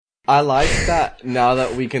I like that now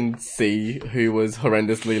that we can see who was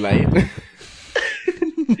horrendously late.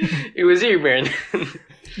 It was you, Brandon.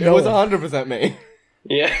 It was 100% me.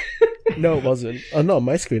 Yeah. No, it wasn't. Oh, not on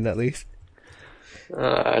my screen, at least.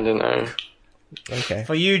 I don't know. Okay.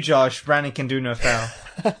 For you, Josh, Brandon can do no foul.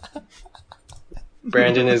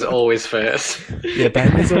 Brandon is always first. Yeah,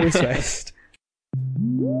 Brandon's always first.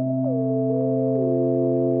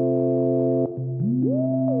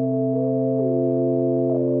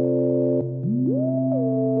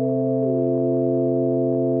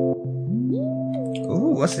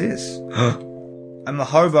 Ooh, what's this? I'm a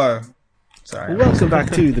hobo. Sorry. Welcome back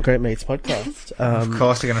to the Great Mates podcast. Of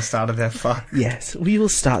course, we're going to start it there. Fuck. Yes, we will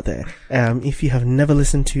start there. If you have never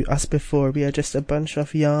listened to us before, we are just a bunch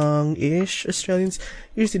of young-ish Australians,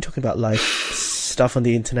 usually talking about life, stuff on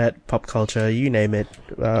the internet, pop culture, you name it.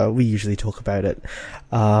 We usually talk about it.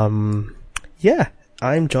 Yeah,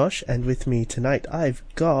 I'm Josh, and with me tonight I've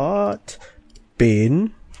got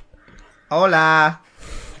Ben. Hola.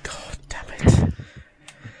 God damn it.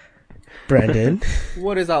 Brandon.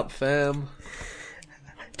 What is up, fam?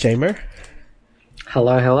 Jamer.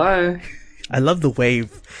 Hello, hello. I love the wave.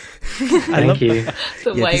 Thank you.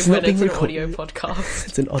 The Yeah, wave this is not when it's being an recorded. audio podcast.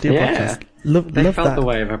 It's an audio Yeah. podcast. Love They felt that. the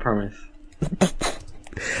wave, I promise.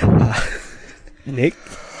 Nick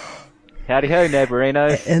Howdy ho,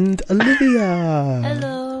 Neighborinos. and Olivia.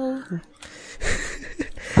 Hello.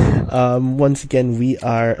 Once again, we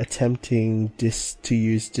are attempting to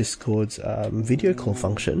use Discord's video call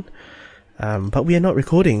function, but we are not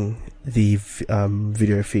recording the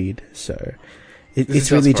video feed, so it's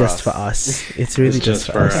really just for us. It's really just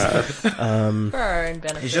for us. For our own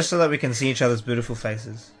benefit. It's just so that we can see each other's beautiful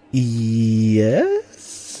faces.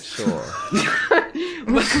 Yes. Sure.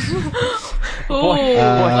 Ooh,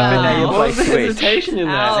 now you're What was the Switch. hesitation in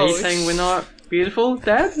that? Are you Ouch. saying we're not beautiful,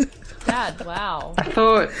 Dad? Dad, wow. I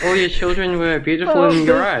thought all your children were beautiful in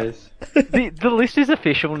your eyes. The list is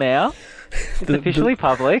official now. It's officially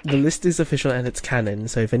public. The list is official and it's canon,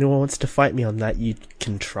 so if anyone wants to fight me on that, you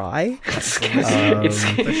can try.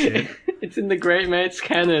 It's in the Great Mates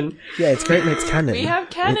canon. Yeah, it's Great Mates canon. We have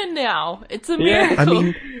canon now. It's a Yeah. miracle. I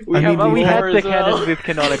mean, Well, we we've had more the as well. canon with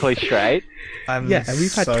Canonically Straight. I'm Yeah, and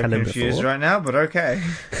we've had so canon confused before. right now, but okay.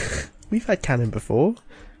 we've had canon before,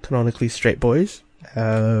 canonically straight boys.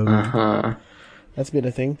 Uh-huh. That's been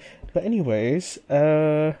a thing. But anyways,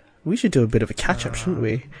 we should do a bit of a catch-up, shouldn't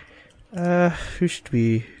we? Who should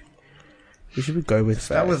we go with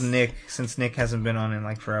That was first? Nick, since Nick hasn't been on in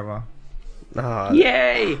like forever.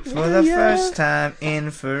 Yay! For the first time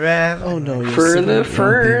in forever. Oh no! you're For singing the Don't Be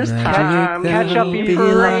first Magic, time. that Catch up will in be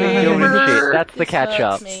doing life. shit. That's the This catch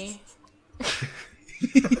up. hurts me.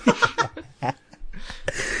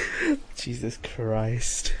 Jesus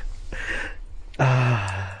Christ.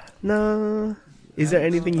 No. Is there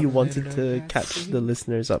anything you wanted to catch the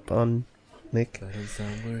listeners up on, Nick?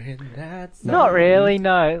 Not really,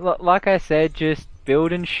 no. Like I said, just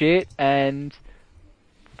building shit and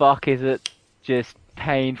fuck is it just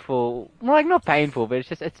painful. Like, not painful, but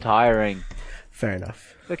it's tiring. Fair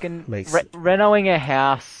enough. Fucking Makes- renoing a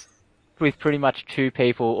house with pretty much two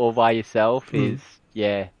people or by yourself is,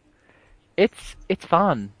 yeah. It's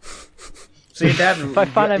fun. So your dad... By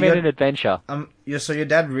fun, I mean an adventure. So your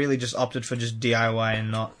dad really just opted for just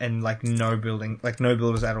DIY and like no building, like no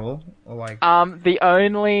builders at all? Or like... The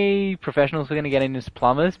only professionals we're going to get in is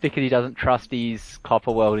plumbers because he doesn't trust his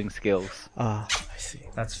copper welding skills. I see.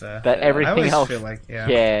 That's fair. But I everything always else, feel like, yeah.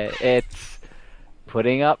 it's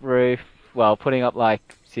putting up putting up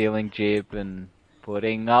like ceiling jib and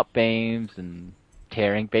putting up beams and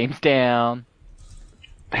tearing beams down.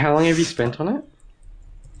 How long have you spent on it?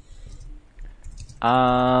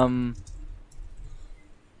 I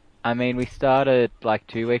mean, we started like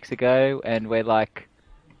 2 weeks ago, and we're like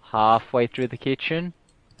halfway through the kitchen.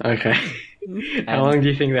 Okay. How long do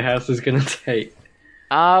you think the house is gonna take?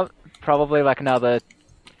 Probably like another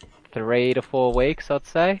 3 to 4 weeks, I'd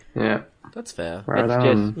say. Yeah. That's fair. Right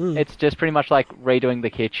on. It's just pretty much like redoing the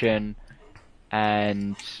kitchen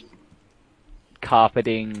and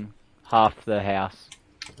carpeting half the house.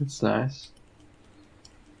 That's nice.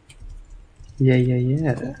 Yeah.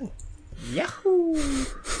 Yahoo!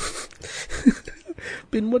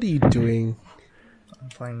 Ben, what are you doing? I'm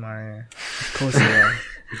playing Mario. Of course you are.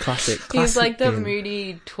 Classic. He's like the Ben.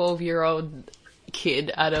 moody 12-year-old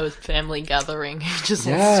kid at a family gathering who just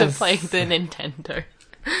Yes. wants to play the Nintendo.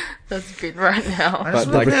 That's good right now. I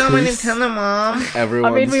just But want the to play on my recluse- Nintendo, Mom.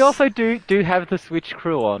 Everyone's... I mean, we also do have the Switch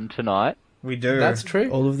crew on tonight. We do. That's true.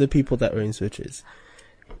 All of the people that own Switches.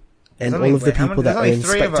 And There's only- all of the wait, how people many- that there's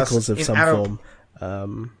only own 3 of us spectacles of in some adult-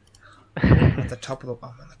 form. At the top of the...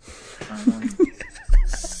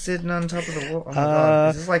 sitting on top of the wall. Oh my god.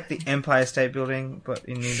 Is this like the Empire State Building, but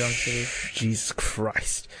in New Donk City? Jesus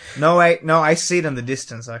Christ. No, wait. No, I see it in the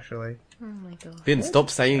distance, actually. Oh my god. Finn, stop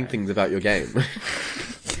saying things about your game.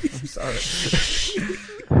 I'm sorry.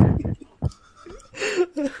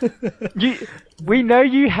 We know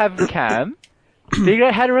you have the cam. Figure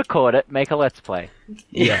out how to record it. Make a let's play.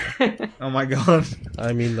 Yeah. Oh my god.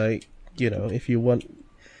 I mean, like, you know, if you want...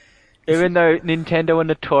 Even though Nintendo are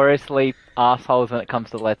notoriously assholes when it comes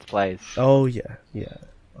to let's plays. Oh, yeah.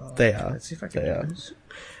 They are. Let's see if I can They do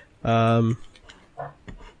are.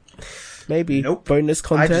 this. Maybe Nope. bonus I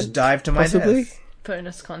content, just dived to my possibly? death.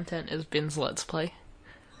 Bonus content is Bin's Let's Play.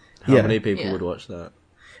 How Yeah. many people Yeah. would watch that?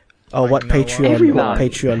 Oh, Like what no one. Patreon? Everyone. What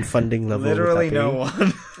Patreon funding level Literally would that no be?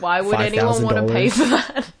 one. Why would anyone want to pay for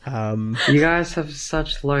that? You guys have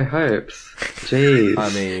such low hopes. Jeez. I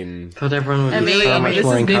mean, Thought everyone would I be mean, so much this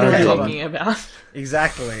more is Bin we're encouraging. talking about.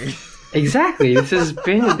 Exactly. Exactly. This is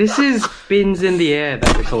bins in the air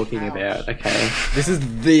that we're talking about. Okay. this is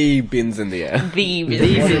the bins in the air. The The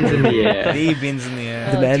bins in the air. The bins in the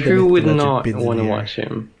air. The man, the Who myth, would the legend, not bins in want to the air. watch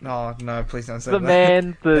him? Oh, no, please don't say The that.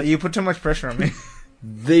 man, the You put too much pressure on me.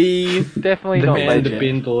 The definitely The not man, legend. the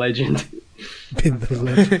bin, the legend. Bin the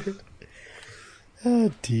legend.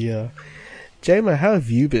 Oh dear. Jamer, how have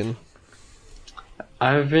you been?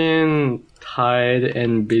 I've been tired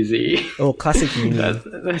and busy. Oh, classic uni. That's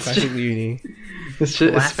Classic just, uni. it's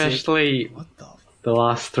just, Classic. especially What the the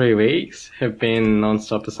last 3 weeks have been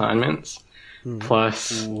non-stop assignments.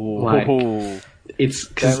 Plus, like, Ooh. it's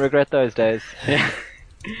Don't 'cause regret those days.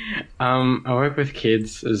 I work with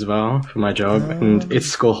kids as well for my job, and it's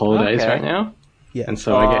school holidays Okay. right now, Yeah. and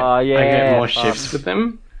so I Oh, get yeah, more fun. shifts with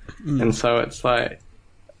them, and so it's like,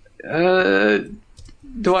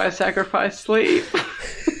 do I sacrifice sleep?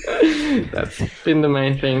 That's been the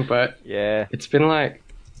main thing, but Yeah. it's been like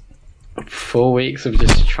 4 weeks of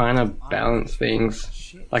just trying to balance things.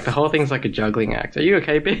 Like the whole thing's like a juggling act. Are you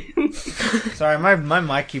okay, Ben? Sorry, my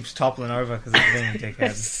mic keeps toppling over because it's being a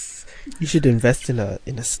dickhead. You should invest in a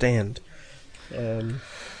stand. You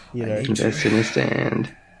know. Invest in a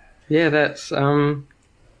stand. Yeah, that's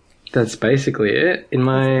basically it. In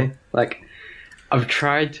my like, I've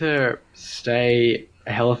tried to stay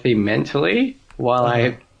healthy mentally while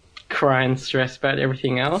I cry and stress about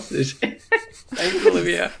everything else. Thanks,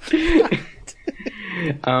 Olivia.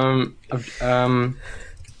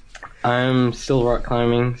 I'm still rock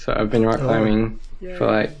climbing, so I've been rock climbing for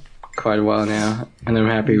like quite a while now, and I'm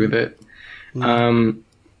happy with it.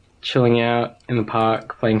 Chilling out in the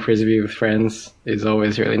park, playing frisbee with friends is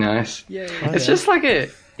always really nice. It's just like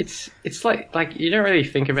it's like you don't really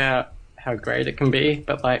think about how great it can be,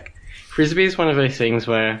 but like frisbee is one of those things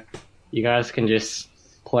where you guys can just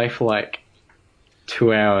play for like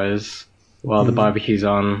 2 hours while the barbecue's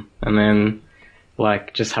on, and then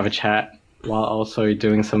like just have a chat while also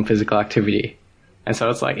doing some physical activity. And so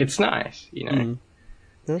it's like, it's nice, you know,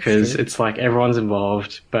 because it's like everyone's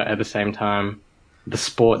involved, but at the same time, the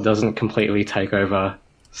sport doesn't completely take over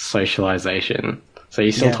socialization. So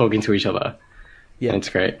you're still talking to each other. Yeah. And it's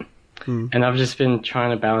great. And I've just been trying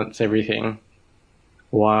to balance everything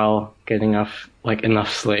while getting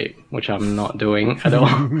enough sleep, which I'm not doing at all.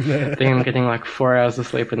 I think I'm getting like 4 hours of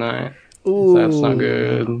sleep a night. So that's not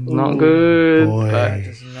good. Not good. Boy. But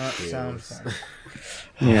Does not sound fun.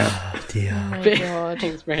 yeah. Dear. Oh my god.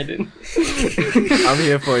 Thanks, Brandon. I'm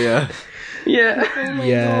here for you. Yeah. Oh my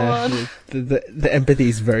Yeah. god. The empathy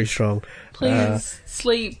is very strong. Please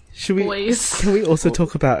sleep, Should we? boys. Can we also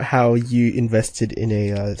talk about how you invested in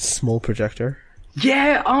a small projector?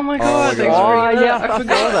 Yeah. Oh my god. Thanks Oh, for bringing yeah, that up. I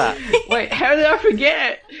forgot that. Wait, how did I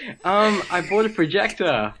forget? I bought a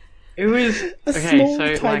projector. It was small,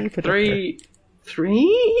 so tiny like projector.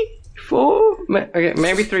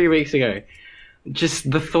 maybe 3 weeks ago. Just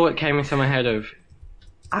the thought came into my head of,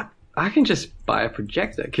 I can just buy a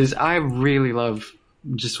projector because I really love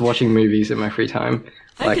just watching movies in my free time.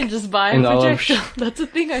 I can just buy a and I love projector. That's a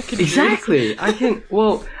thing I can do. Exactly. I can.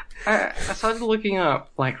 Well, I started looking up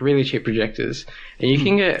like really cheap projectors, and you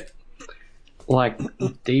can get like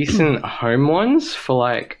decent home ones for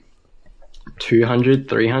like 200,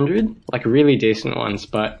 300, like really decent ones.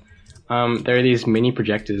 But there are these mini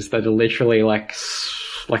projectors that are literally like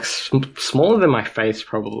smaller than my face,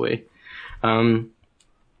 probably.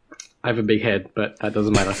 I have a big head, but that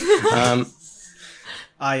doesn't matter.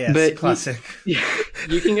 Ah, yes, But classic.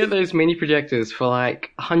 You can get those mini projectors for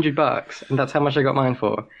like $100, and that's how much I got mine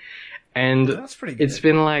for. And That's pretty good. it's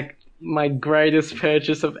been like my greatest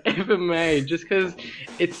purchase I've ever made, just because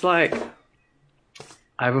it's like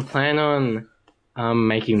I have a plan on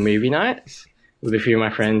making movie nights with a few of my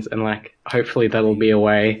friends, and like hopefully that'll be a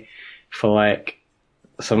way for like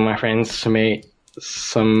some of my friends to meet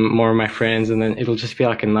some more of my friends, and then it'll just be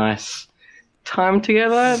like a nice time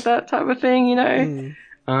together, that type of thing, you know?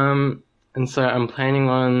 And so I'm planning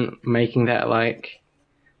on making that like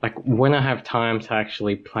when I have time to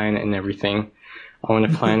actually plan it and everything, I want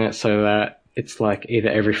to plan it so that it's like either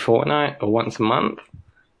every fortnight or once a month,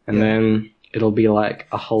 and then it'll be like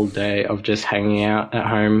a whole day of just hanging out at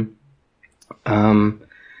home,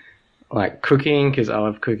 like cooking, because I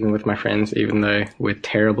love cooking with my friends, even though we're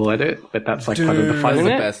terrible at it. But that's like part of the fun That's in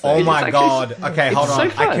the it. best Oh thing. my god. Okay, hold it's on.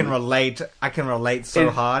 so fun. I can relate so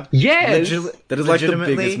hard. Yes! That is like the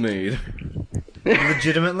legitimately- biggest mood.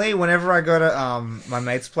 Legitimately, whenever I go to my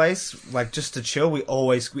mate's place, like just to chill, we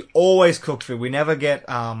always cook food. We never get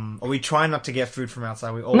or we try not to get food from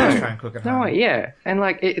outside. We always try and cook at home. No, yeah, and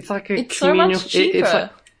like it's like a It's so communal. much cheaper. It's like,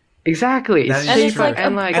 exactly, That it's is and it's true. like a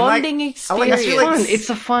and like bonding I experience. feel like fun. It's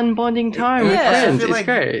a fun bonding time with Yeah. I friends. feel It's like-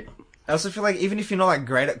 great. I also feel like even if you're not like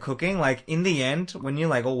great at cooking, like in the end, when you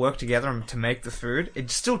like all work together to make the food,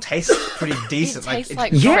 it still tastes pretty decent. tastes it's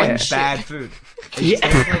like not friendship. bad food. Yeah.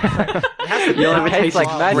 It has the You'll power ever of taste like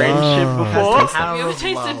love. friendship Oh. before? Has the Have power you ever of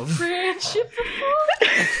tasted love. friendship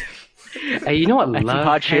before? Hey, you know what That's some love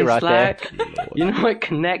hard shit tastes right there. like? You know what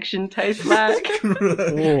connection tastes like?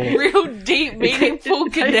 Real deep, meaningful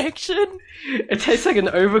connection. It tastes like an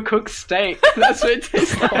overcooked steak. That's what it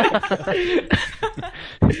tastes like.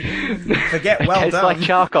 Forget well Tastes done. like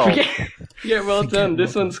charcoal. Yeah, well done.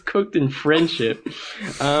 This one's cooked in friendship.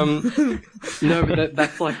 No, but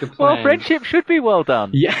that's like the plan. Well, friendship should be well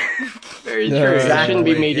done. Yeah, very true. Yeah. It shouldn't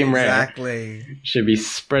be medium rare. Exactly. Should be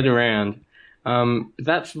spread around.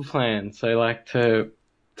 That's the plan. So like to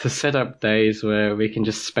set up days where we can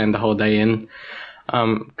just spend the whole day in,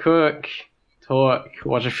 cook, talk,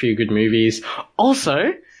 watch a few good movies.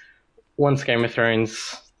 Also, once Game of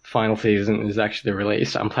Thrones final season is actually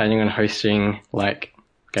released, I'm planning on hosting like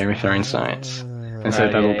Game of Thrones nights, and so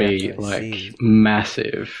Oh, that'll yeah, be yeah. I like see.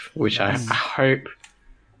 massive, which I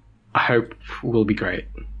hope will be great.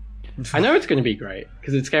 I know it's going to be great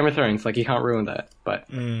because it's Game of Thrones. Like you can't ruin that. But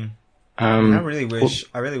I really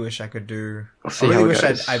wish I could do. We'll see I really how it wish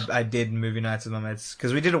goes. I did movie nights with my mates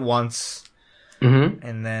because we did it once Mm-hmm.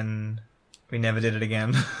 and then we never did it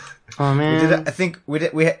again. Oh man. We did it. I think we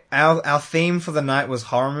did. Our theme for the night was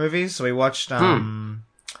horror movies, so we watched.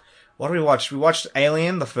 What did we watch? We watched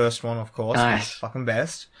Alien, the first one, of course. Nice. Fucking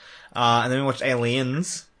best. And then we watched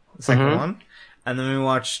Aliens, the second one. And then we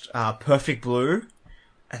watched Perfect Blue.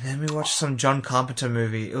 And then we watched some John Carpenter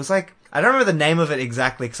movie. It was like, I don't remember the name of it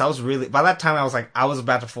exactly, because I was really, by that time I was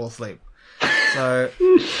about to fall asleep. So,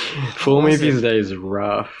 4 what was movies it? a day is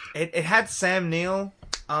rough. it had Sam Neill.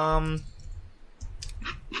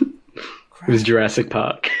 It was Jurassic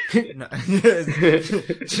Park. No.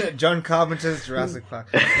 John Carpenter's Jurassic Park.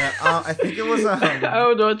 No, I think it was, I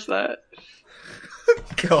would watch that.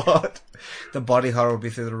 God, the body horror would be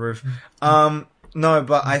through the roof. No,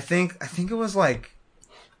 but I think it was like,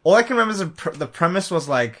 all I can remember is the premise was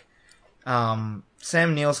like, Sam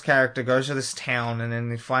Neill's character goes to this town and then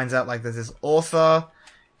he finds out like there's this author,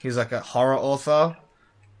 he's like a horror author,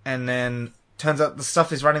 and then turns out the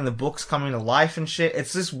stuff he's writing the books coming to life and shit.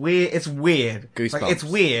 It's just weird. It's weird. Goosebumps. Like it's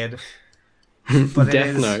weird. But it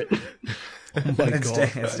Death is- Note.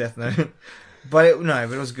 it's Death Note. But it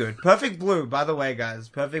was good. Perfect Blue, by the way, guys.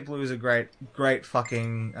 Perfect Blue is a great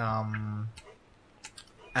fucking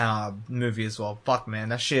movie as well. Fuck, man,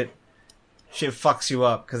 that shit fucks you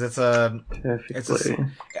up because it's a. Perfectly.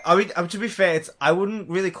 I mean, to be fair, I wouldn't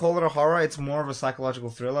really call it a horror. It's more of a psychological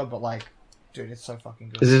thriller. But like, dude, it's so fucking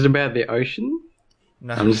good. Is it about the ocean?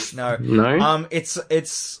 No, I'm just no. no.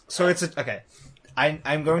 Okay.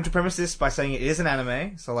 I'm going to premise this by saying it is an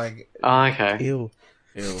anime. So like, Oh, okay. Ew.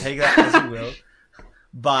 Ew. take that as you will.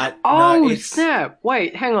 But Oh no, it's snap!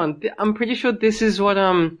 Wait, hang on. I'm pretty sure this is what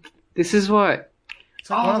This is what. it's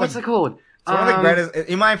like one Oh, of what's the it called? It's one of the greatest,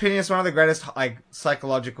 in my opinion, it's one of the greatest like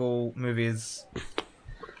psychological movies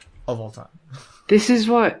of all time. This is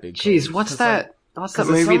what. Big Jeez, goals. what's It's that? like- What's that 'cause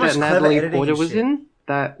there's so movie much that clever Natalie editing Porter and was shit. in?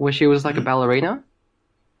 That where she was like a ballerina.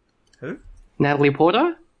 Who? Natalie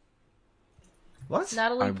Porter. What?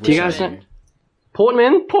 Natalie I Portman. Do you guys know?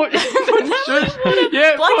 Portman.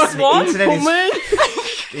 Yeah, Black Port- Swan? Internet is- Portman.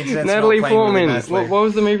 The internet's Natalie not playing really Portman. nicely. What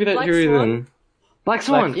was the movie that Black she was Swan? in? Black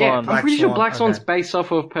Swan. Black Yeah, Swan. I'm Black pretty sure Swan, Black Swan's okay. based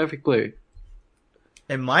off of Perfect Blue.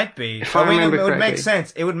 It might be. If I I mean, remember it would make correctly.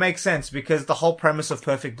 sense. It would make sense because the whole premise of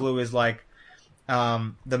Perfect Blue is like,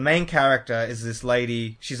 the main character is this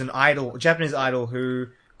lady. She's an idol, Japanese idol, who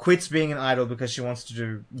quits being an idol because she wants to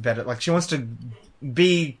do better. Like she wants to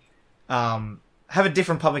be, have a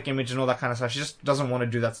different public image and all that kind of stuff. She just doesn't want to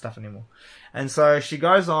do that stuff anymore. And so she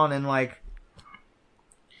goes on and like,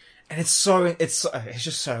 and it's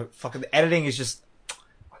just so fucking. The editing is just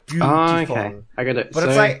beautiful. Oh, okay. I got it. But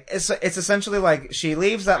it's like it's essentially like she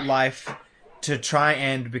leaves that life to try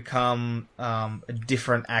and become a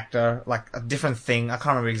different actor, like a different thing. I can't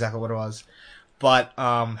remember exactly what it was, but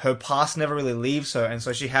her past never really leaves her, and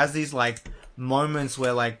so she has these like moments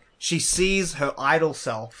where like she sees her idol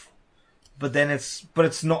self, but it's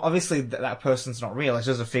not, obviously that person's not real. It's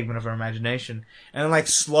just a figment of her imagination, and then, like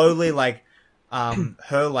slowly like her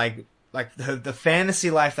the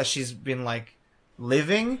fantasy life that she's been like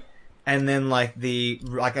living, and then like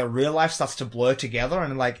a real life starts to blur together,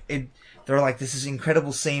 and like they're like this is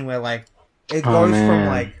incredible scene where like it goes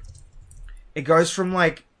from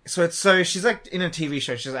like so she's like in a TV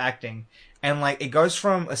show, she's acting, and like it goes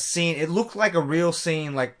from a scene, it looked like a real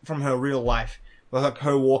scene like from her real life, with like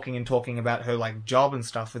her walking and talking about her like job and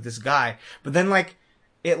stuff with this guy, but then like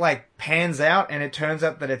it like pans out and it turns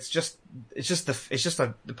out that it's just a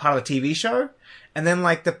part of the TV show. And then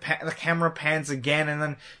like the camera pans again, and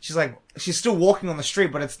then she's still walking on the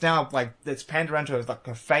street, but it's now like it's panned around to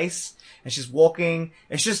her face, and she's walking.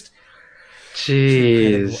 It's just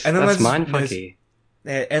jeez, and then that's mindfucky.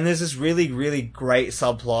 And there's this really, really great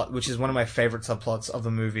subplot, which is one of my favorite subplots of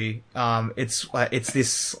the movie. It's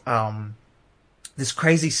this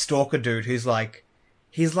crazy stalker dude who's like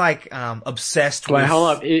obsessed. Wait, with...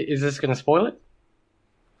 hold up. Is this going to spoil it?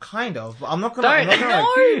 Kind of. But I'm not gonna. No,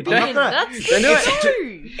 Ben, that's the show.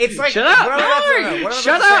 It's like shut up.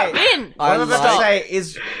 Shut up, Ben. What I'm about to say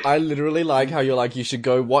is, I literally like how you're like, you should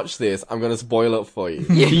go watch this. I'm gonna spoil it for you.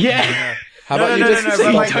 Yeah. How about you just but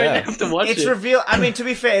stop like, there? don't have to watch it's it. revealed. I mean, to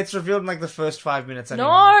be fair, it's revealed in like the first 5 minutes. Anyway.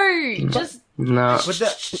 No, just No. But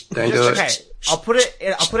Don't do it. Okay, I'll put it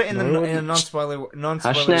in a non-spoiler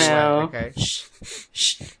Hush now. way. Okay.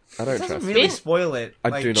 I don't It doesn't trust really you. spoil it. I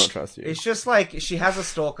Like, do not trust you. It's just like she has a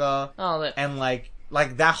stalker, that. and like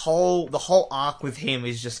the whole arc with him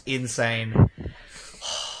is just insane.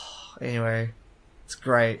 Anyway, it's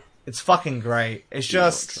great. It's fucking great. It's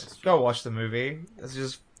just go watch the movie. It's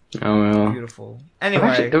just Oh well. beautiful.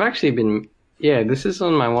 Anyway, They've actually been. Yeah, this is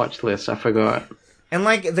on my watch list. I forgot. and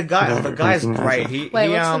like the guy's great. Wait,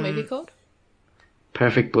 what's the movie called?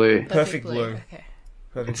 Perfect Blue. Perfect Blue. Okay.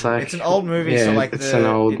 It's like It's an old movie, so yeah, like it's an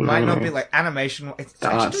old it might not movie. be like animation. It's The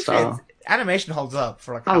actually, art style. animation holds up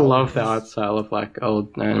for like. I old love the movies. art style of like old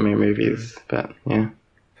anime movies, but yeah.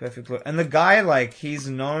 Perfect Blue. And the guy, like, he's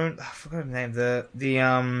known. I forgot his name.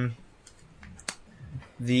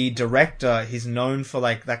 The director. He's known for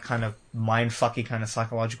like that kind of mindfucky kind of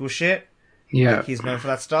psychological shit. Yeah. Like, he's known for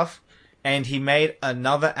that stuff. And he made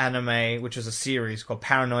another anime, which was a series called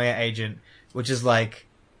Paranoia Agent, which is like,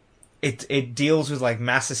 it deals with like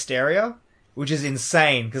mass hysteria, which is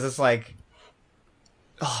insane because it's like,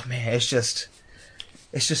 oh man, it's just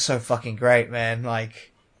so fucking great, man.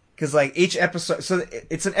 Like, because like each episode, so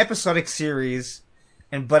it's an episodic series,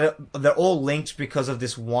 but they're all linked because of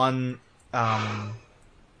this one.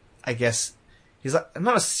 I guess he's like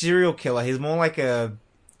not a serial killer. He's more like because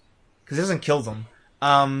he doesn't kill them.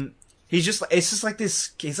 He's just like this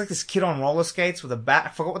kid on roller skates with a bat. I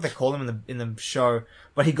forgot what they call him in the show,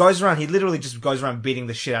 but he literally just goes around beating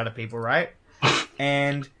the shit out of people, right?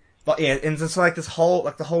 And so like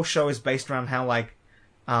the whole show is based around how like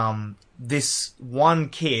this one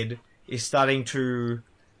kid is starting to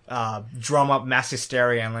drum up mass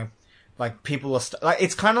hysteria, and like people are like,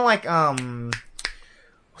 it's kind of like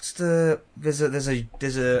it's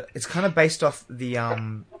kind of based off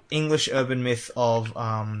the English urban myth of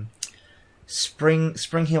Spring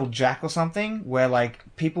Heel Jack or something, where like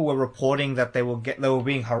people were reporting that they were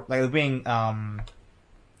being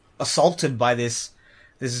assaulted by this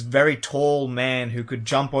very tall man who could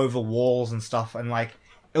jump over walls and stuff, and like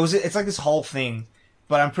it's like this whole thing.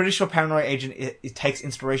 But I'm pretty sure Paranoia Agent it takes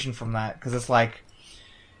inspiration from that, because it's like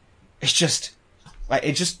but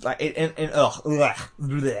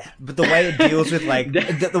the way it deals with like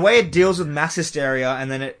the way it deals with mass hysteria,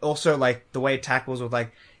 and then it also like the way it tackles with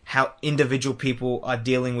like how individual people are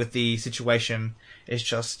dealing with the situation is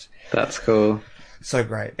just That's cool. so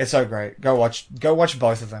great. It's so great. Go watch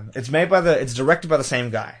both of them. It's directed by the same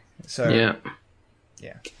guy. So Yeah.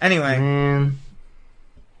 Anyway, Man.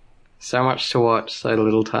 So much to watch, so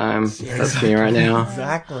little time. That's me right now.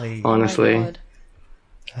 exactly. Honestly. Oh my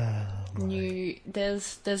God.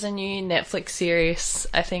 There's a new Netflix series.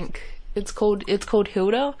 I think it's called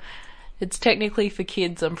Hilda. It's technically for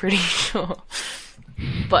kids, I'm pretty sure.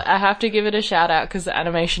 But I have to give it a shout out because the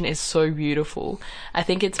animation is so beautiful. I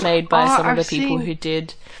think it's made by some of the people who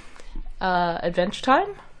did Adventure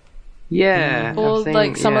Time, Yeah. or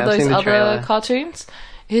like some of those other cartoons.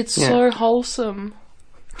 It's Yeah. so wholesome.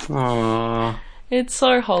 Aww. It's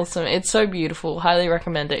so wholesome. It's so beautiful. Highly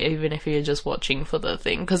recommend it, even if you're just watching for the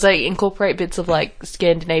thing. Because they incorporate bits of, like,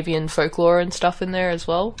 Scandinavian folklore and stuff in there as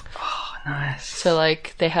well. Oh, nice. So,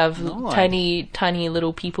 like, they have tiny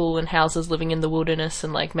little people and houses living in the wilderness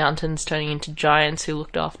and, like, mountains turning into giants who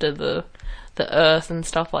looked after the earth and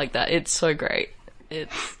stuff like that. It's so great.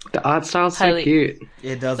 It's The art style's so cute.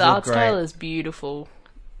 It does the look art great. style is beautiful.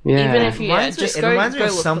 Yeah. Even if you It just reminds me go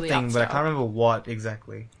of look for the something, art but I style. can't remember what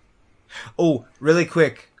exactly. Oh, really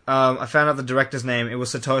quick. I found out the director's name. It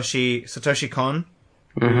was Satoshi Kon,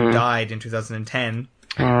 who died in 2010.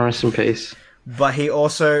 Oh, rest in peace. But he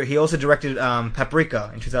also directed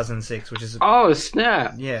Paprika in 2006, which is Oh,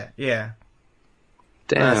 snap. yeah. That's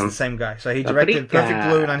the Damn. same guy. So he directed Paprika. Perfect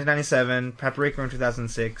Blue in 1997, Paprika in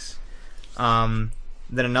 2006.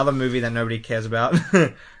 Then another movie that nobody cares about.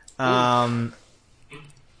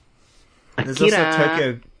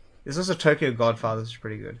 There's also Tokyo Godfathers, which is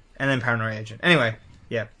pretty good. And then Paranoid Agent. Anyway,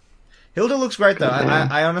 yeah. Hilda looks great though.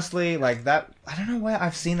 I honestly like that. I don't know where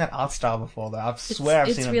I've seen that art style before though. I swear I've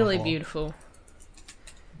seen it before. It's really beautiful.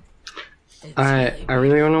 I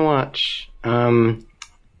really want to watch,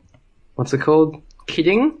 what's it called?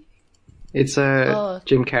 Kidding? It's a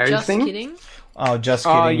Jim Carrey Just thing. kidding. Oh, just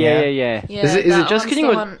kidding. Oh, yeah. Yeah, Is it that just one's kidding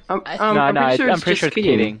the or one- I'm pretty sure it's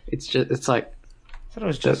kidding. It's like I thought it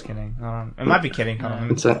was just kidding. It might be kidding. Hold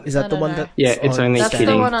on. it's a Is that I the don't one know. that? Yeah, it's only That's kidding.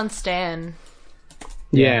 the one on Stan,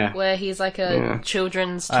 yeah. where he's like a Yeah.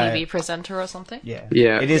 children's TV presenter or something. Yeah.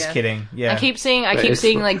 Yeah. It is Yeah. kidding. Yeah. I keep seeing it's-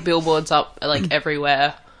 like billboards up like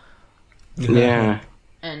everywhere, Yeah.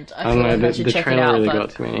 and I I don't feel know. like I The should check it trailer out. really But got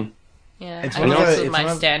to me. yeah, It's I one of the- cancelled it's my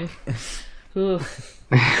one of- Stan. Ooh.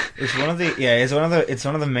 It's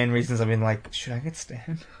one of the main reasons I've been like, should I get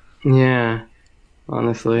Stan? Yeah.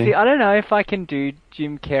 Honestly. See, I don't know if I can do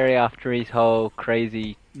Jim Carrey after his whole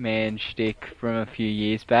crazy man shtick from a few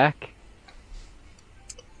years back.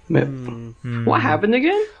 But what happened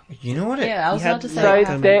again? You know what? Yeah, I was he had, about to say. like,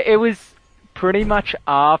 So it was pretty much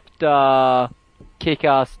after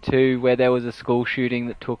Kick-Ass 2 where there was a school shooting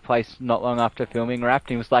that took place not long after filming Wrapped.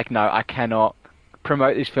 And he was like, no, I cannot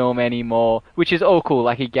promote this film anymore, which is all cool.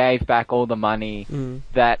 Like, he gave back all the money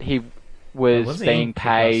that he was he being in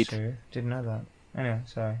paid. Kick-Ass 2? Didn't know that. Anyway,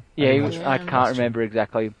 sorry. Yeah, Yeah. I can't remember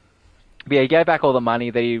exactly. But yeah, he gave back all the money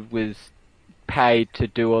that he was paid to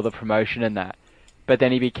do all the promotion and that. But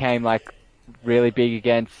then he became like really big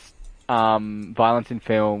against violence in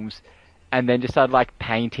films, and then just started like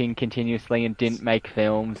painting continuously and didn't make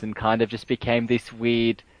films, and kind of just became this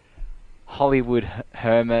weird Hollywood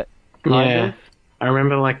hermit kind Yeah. of. I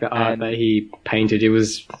remember like the art And- that he painted. It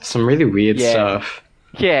was some really weird Yeah. stuff.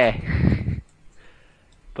 Yeah.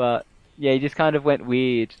 But yeah, he just kind of went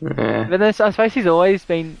weird. Yeah. But then I suppose he's always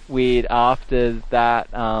been weird after that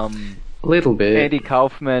A little bit. Andy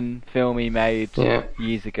Kaufman film he made Yeah.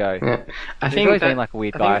 years ago. Yeah. I He's think always that, been like a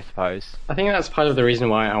weird I guy, I think- suppose. I think that's part of the reason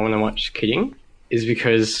why I want to watch Kidding, is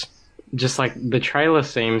because just like the trailer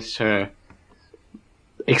seems to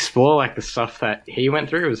explore like the stuff that he went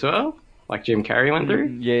through as well, like Jim Carrey went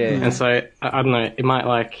through. Yeah. And so I don't know, it might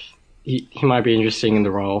like he might be interesting in the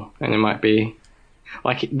role, and it might be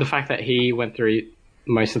like the fact that he went through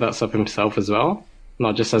most of that stuff himself as well,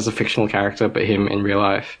 not just as a fictional character, but him in real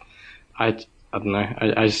life. I don't know.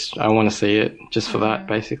 I want to see it just for that,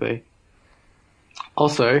 basically.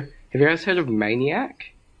 Also, have you guys heard of Maniac?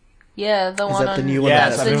 Yeah, the Is one that the on new one? Yes,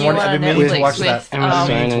 that's I've the been new wanting- one I've on been meaning to Netflix watch with that. Emma Stone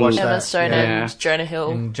meaning to and- watch Emma that. Stone Yeah. and Jonah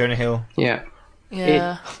Hill. And Jonah Hill. Yeah.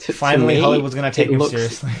 Yeah. To Finally, me, Hollywood's gonna take it him looks-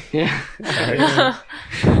 seriously. Yeah.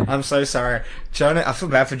 I'm so sorry, Jonah. I feel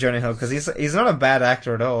bad for Jonah Hill because he's not a bad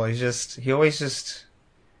actor at all. He always just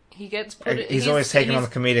He gets put. he's always taken on the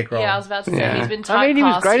comedic role. Yeah, I was about to say Yeah. he's been typecast I mean, he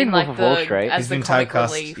was great in like Wolf of Wall Street. as He's the been comic typecast.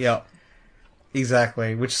 relief. Yeah,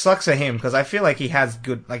 exactly. Which sucks for him because I feel like he has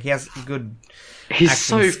good. He's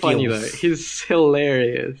Acting so funny though. skills. He's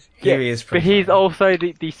hilarious. Here he is. But pretty he's funny. also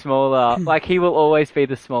the smaller, like he will always be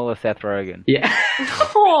the smaller Seth Rogen. Yeah.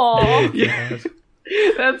 Aww. Yeah.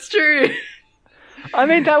 That's true. I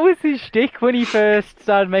mean, that was his shtick when he first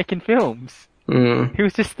started making films. Mm, He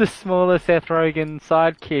was just the smaller Seth Rogen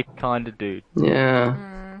sidekick kind of dude.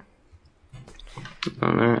 yeah. I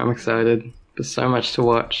don't know. I'm excited. There's so much to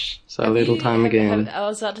watch. So little time again. I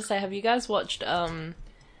was about to say, have you guys watched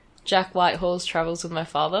Jack Whitehall's Travels with My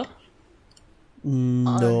Father?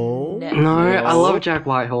 No. Netflix? No, I love Jack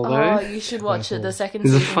Whitehall though. Oh, you should watch it. The second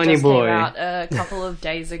He's a season funny just boy. came out a couple of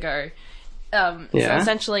days ago. So Yeah?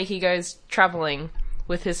 essentially, he goes traveling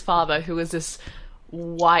with his father, who is this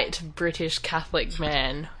white British Catholic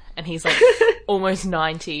man, and he's like almost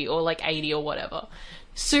 90 or like 80 or whatever.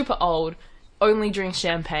 Super old, only drinks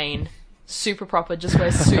champagne, super proper, just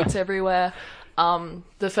wears suits everywhere.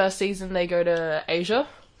 The first season they go to Asia.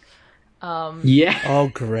 Yeah. Oh,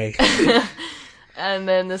 great. And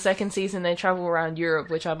then the second season they travel around Europe,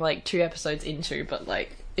 which I'm like 2 episodes into, but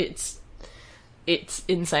like it's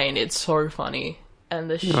insane. It's so funny. And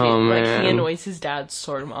the shit, Oh, like man. he annoys his dad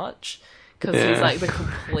so much because he's Yeah. like the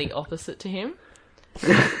complete opposite to him.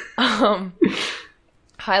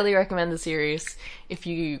 Highly recommend the series if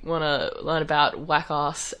you want to learn about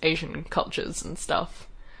whack-ass Asian cultures and stuff.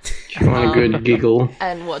 I want a good giggle.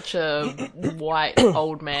 And watch a white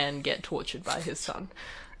old man get tortured by his son.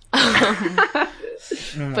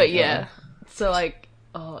 But yeah, so like,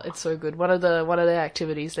 oh, it's so good. One of the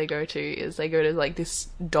activities they go to is they go to like this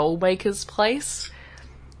doll maker's place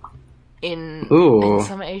in Ooh.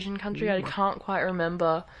 some Asian country. I can't quite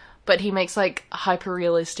remember, but he makes like hyper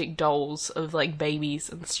realistic dolls of like babies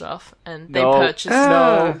and stuff, and they No. purchase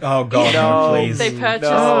No. Oh god, No. no, please. they purchase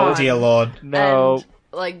No. one, Dear Lord. No. and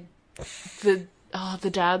like the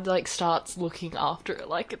dad like starts looking after it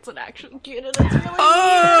like it's an actual kid, and it's really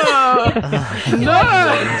No!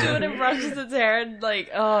 talks to it and brushes its hair, and like,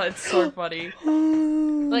 oh, it's so funny.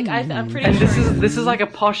 Like I'm pretty And sure. this is like a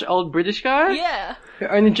posh old British guy Yeah, who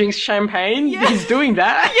only drinks champagne. Yeah. He's doing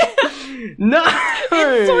that. No,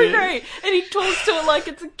 it's so great, and he talks to it like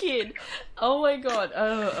it's a kid. Oh my god,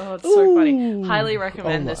 oh, it's so funny. Highly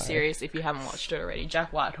recommend this my. series if you haven't watched it already.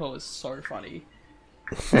 Jack Whitehall is so funny.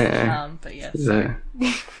 Yeah. But yes,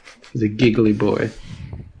 He's a giggly boy.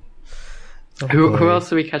 Oh, Who boy.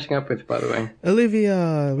 else are we catching up with, by the way?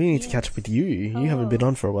 Olivia, we need to catch up with you. You haven't been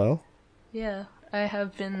on for a while. yeah, I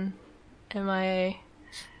have been MIA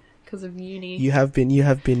because of uni. You have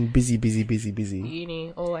been busy.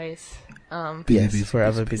 Uni always. Yes,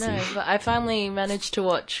 forever busy. No, but I finally managed to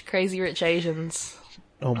watch Crazy Rich Asians.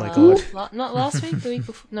 Oh my god. Not last week, the week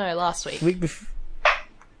before. No, last week. Week before.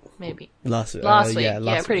 Maybe. Last Week. Yeah,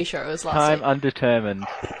 last pretty week. sure it was last Time week. undetermined.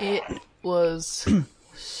 It was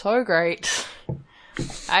so great.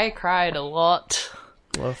 I cried a lot.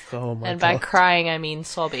 Oh my And god. by crying, I mean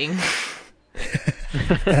sobbing.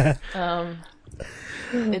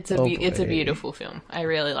 It's a Oh it's a boy. beautiful film. I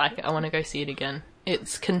really like it. I want to go see it again.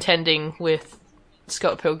 It's contending with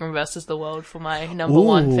Scott Pilgrim vs. the World for my number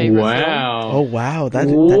one Ooh, favorite film. Wow. Oh wow, that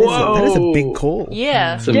is a big call.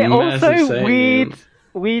 Yeah. It's a Yeah, massive also statement.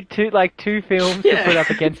 weird two films Yeah. to put up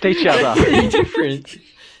against each other. Pretty different.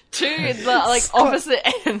 Two like opposite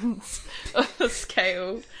ends of the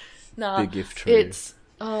scale. Nah, Big if true. it's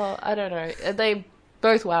I don't know. They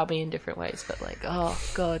both wow me in different ways, but like, oh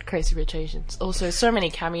god, Crazy Rich Asians. Also, so many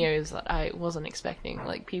cameos that I wasn't expecting.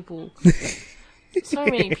 Like people, so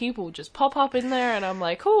many people just pop up in there, and I'm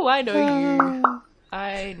like, oh, I know you.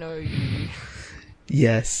 I know you.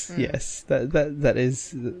 Yes, yes. That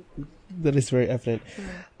is very evident.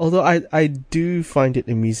 Although I do find it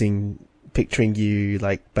amusing picturing you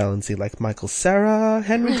like balancing like Michael Cera,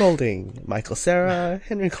 Henry Golding, Michael Cera,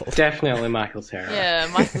 Henry Golding. Definitely Michael Cera. Yeah,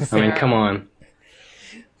 Michael I Cera. mean, come on.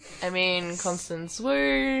 I mean, Constance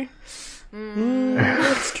Wu.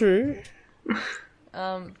 That's true.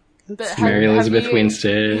 But Mary Elizabeth you,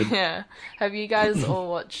 Winstead. Yeah. Have you guys all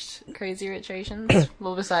watched Crazy Rich Asians?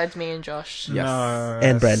 Well, besides me and Josh. Yes. No,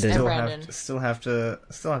 And Brandon. Still, And Brandon. still have to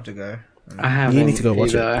go. I haven't. You need to go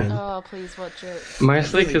watch it, either. Ben. Oh, please watch it.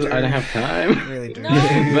 Mostly Really because I do. don't have time. Really do. No!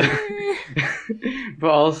 But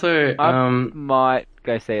also, I might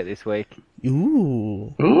go see it this week,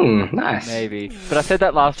 Ooh, ooh, nice. maybe. But I said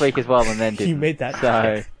that last week as well, and then didn't. you made that.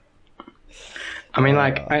 So I mean,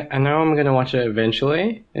 like, I know I'm gonna watch it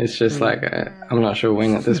eventually. It's just like I'm not sure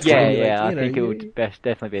when at this point. yeah, like, yeah. I you know, think it you- would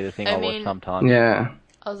definitely be the thing I I'll mean- watch sometime. Yeah.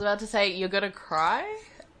 I was about to say, you're gonna cry?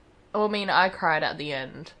 Well, I mean, I cried at the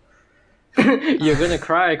end. You're gonna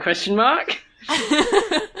cry? Question mark.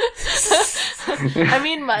 I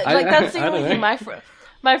mean, that's the I only don't thing know.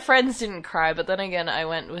 my friends didn't cry, but then again, I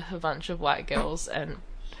went with a bunch of white girls, and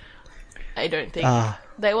I don't think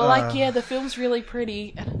they were like, yeah, the film's really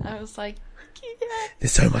pretty, and I was like, yeah,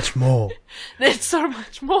 There's so much more. there's so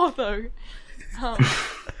much more though. But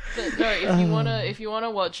no, if you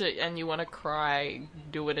wanna watch it and you wanna cry,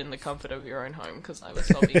 do it in the comfort of your own home, because I was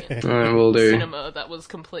sobbing in Alright, we'll do. cinema that was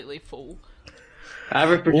completely full. I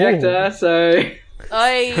have a projector, so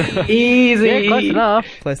I easy. Yeah, close enough.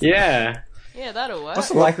 Plus, Yeah. yeah, that'll work. What's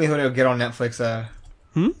the likelihood it'll get on Netflix?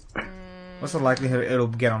 What's the likelihood it'll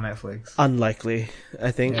get on Netflix? unlikely.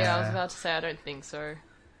 I think. Yeah, I was about to say I don't think so.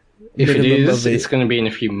 If it Minimum is, of it's going to be in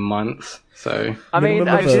a few months. So I mean,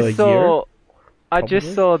 Minimum I of a just saw. year, I just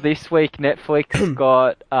probably. saw this week Netflix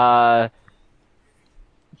got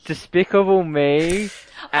Despicable Me.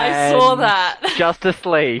 I saw and that. Justice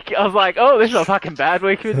League. I was like, oh, this is a fucking bad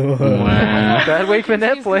week for bad week for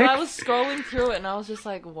Because Netflix. I was scrolling through it and I was just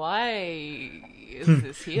like, why is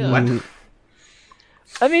this here?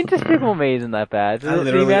 I mean, Despicable Me isn't that bad. I The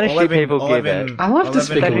literally- amount of all shit I've been- people all give I've been- it. I love all I've been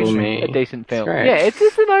Despicable picturing- Me. A decent film. great. Yeah, it's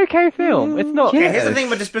just an okay film. It's not. Okay, here's the Yes. thing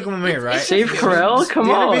about Despicable Me, right? Steve Carell, come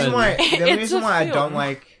the on. only reason why, the only It's reason a why I film. don't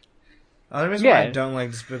like, the only reason why I Yeah. don't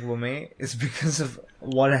like Despicable Me is because of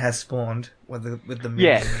what it has spawned with the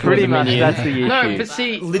Yeah, minions. pretty the much. Minions. That's the issue. No, but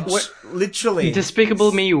see, Literally,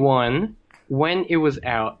 Despicable Me 1, when it was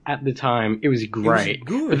out at the time, it was great.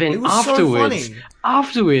 good. But then It was so funny.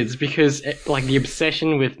 afterwards, because like the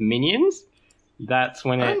obsession with Minions, that's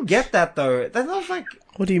when I it. don't get that though. That's not like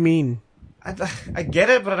What do you mean? I get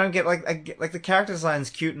it, but I don't get like the character design's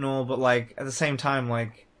cute and all, but like at the same time,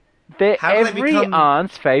 like They're How do they every become-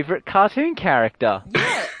 aunt's favorite cartoon character.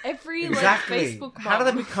 Yeah, every exactly. like Facebook How do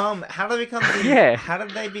they mom. become? How do they become? The, Yeah. How did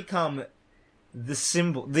they become the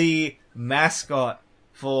symbol, the mascot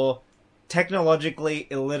for technologically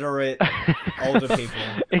illiterate older people?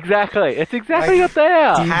 Exactly. It's exactly Like, what they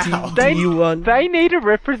are. How? Do you want? They need a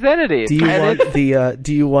representative. Do you and want it's- the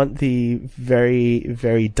Do you want the very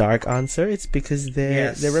very dark answer? It's because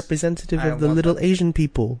they're Yes. representative I of the want little that. Asian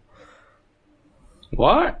people,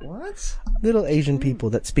 What? What? little Asian people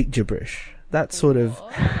that speak gibberish. That sort of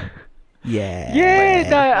yeah. Yeah,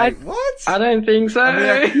 no, Like, what? I don't think so. I mean,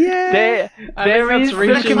 like, Yeah. there I there think is that's some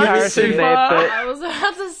reaching too comparison there, far. but I was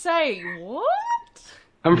about to say, what?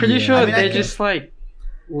 I'm pretty Yeah. sure I mean, they're I can- just like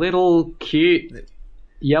little cute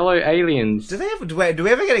yellow aliens. Do they ever? Do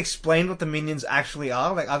we ever get explained what the minions actually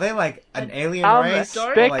are? Like, are they like an alien race?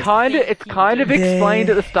 don't- Or, they're like, kind of it's kind of explained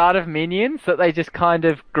They're- at the start of Minions that they just kind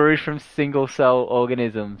of grew from single cell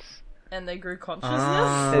organisms. And they grew consciousness?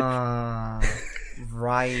 Ah,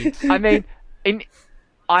 right. I mean,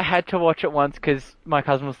 I had to watch it once because my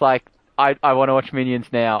cousin was like, I want to watch Minions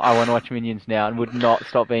now. I want to watch Minions now, and would not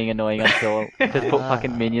stop being annoying until just put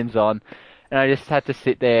fucking Minions on, and I just had to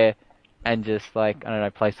sit there and just like I don't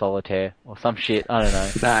know, play solitaire or some shit. I don't know.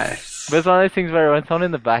 Nice. But it's one of those things where it's on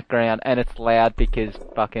in the background and it's loud because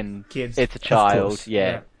fucking Kids. it's a child. course. Yeah.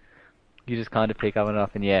 Yeah. You just kind of pick up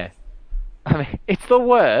enough, and yeah. I mean, it's the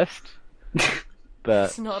worst. But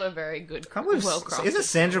It's not a very good, Can't believe, well-crafted. isn't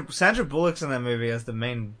Sandra Bullock's in that movie as the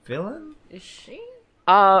main villain? Is she?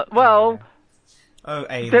 well, Oh,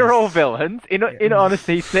 they're all villains. In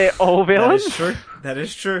honesty, they're all That villains. is true. That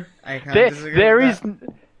is true. I can't disagree with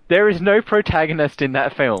There is no protagonist in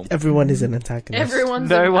that film. Everyone is an antagonist. Everyone's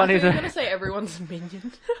No a, one I is think a- you're gonna say everyone's a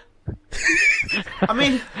minion. that. I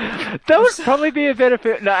mean, That would probably be a better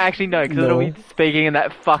film. No, actually, no, because it'll No. be speaking in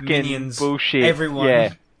that fucking minions. bullshit. Everyone.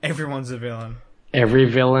 Yeah. Everyone's a villain. Every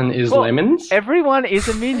villain is Well, lemons. Everyone is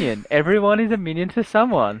a minion. Everyone is a minion to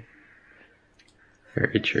someone.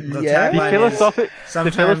 Very true. The Yeah. The, tagline is, the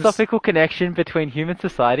sometimes- philosophical connection between human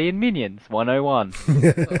society and minions. 101.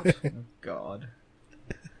 God.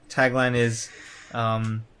 Tagline is,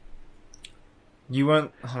 you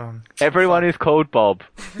won't. Hold on. Everyone is called Bob.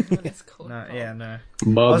 Everyone is called No, Bob. yeah, no. I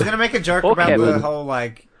Bob. was gonna make a joke Or about Kevin. the whole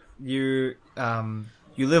like you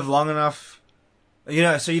live long enough,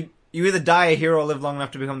 so you either die a hero or live long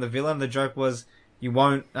enough to become the villain. The joke was you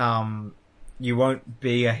won't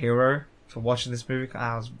be a hero for watching this movie.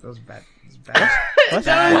 That was bad. It was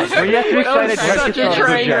bad. Well, you have to explain it. such It's a not a good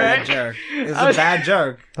train joke. wreck. joke. It was a bad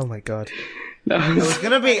joke. Oh my god. That It was was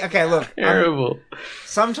gonna be okay. Look, terrible.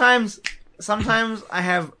 sometimes I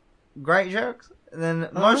have great jokes, and then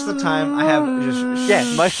most of the time I have just Yeah,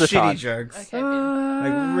 most of the shitty time. jokes, Okay, Ben.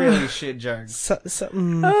 like really shit jokes.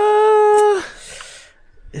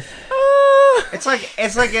 It's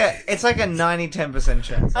like a 90-10%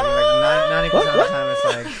 chance. I mean, like 90% of the time it's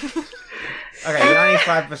like okay,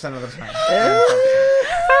 95% of the time.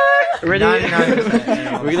 Ready?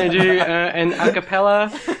 99%. We're gonna do an acapella.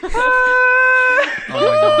 Oh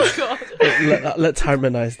my god. God. Let's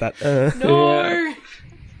harmonize that. No!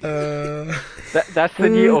 That's the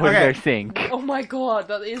new audio Okay. sync. Oh my god,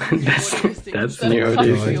 that is the new audio sync. that's Instead the new of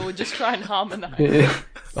audio cutting, sync. we'll just try and harmonise.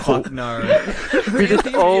 Fuck no. We just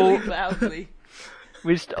all really loudly.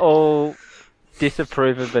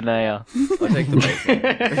 disapprove of Benaya. I'll take the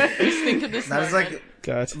bait. Just think of this That is moment. like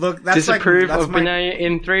God. look. That's Disapprove like, that's of my, Benaya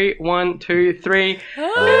in 3, 1, 2, 3.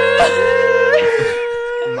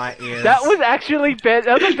 my ears. That was actually better.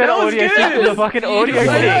 That was a better audio sync than the fucking audio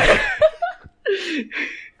sync.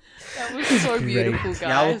 That was so beautiful, guys.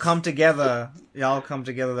 Y'all come together. Y'all come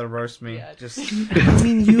together to roast me. Yeah, Just I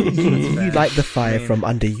mean, you bad. light the fire I mean- from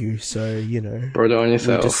under you, so you know. Brought it on You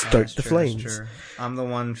yourself. just stoke That's the true, flames. that's true. I'm the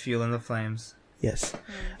one fueling the flames. Yes.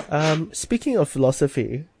 Speaking of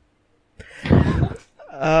philosophy,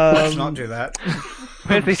 Let's not do that.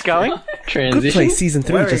 Where's this going? Good Transition. Place season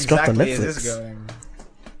 3 Where just dropped on exactly is this Netflix. going?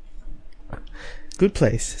 Good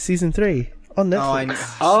Place season 3 on Oh,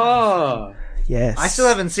 Netflix. Oh. Yes. I still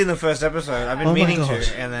haven't seen the first episode. I've been Oh my meaning God.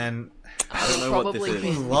 to, and then I don't know what this Probably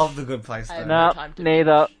is. been- love The Good Place. I Though. know. No, time to-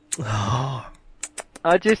 neither. Oh,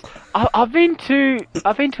 I've been too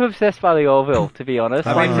obsessed by the Orville, to be honest.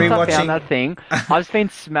 I've Like, been since I rewatching- found that thing, I've just been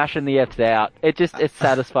smashing the F's out. It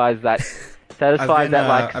satisfies that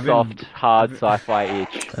like I've been- soft, hard sci-fi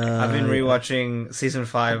itch. I've been rewatching season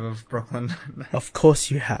 5 of Brooklyn. of course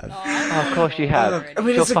you have. Oh, of course you have. I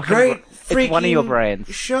mean, Your it's a fucking- great freaking It's one of your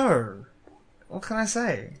brands. show. What can I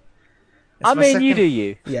say? It's I my mean, you second- do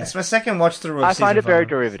you. Yeah. It's my second watch through of I find season it very 5,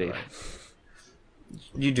 derivative. so-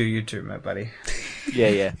 You do you too, my buddy.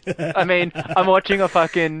 Yeah. I mean, I'm watching a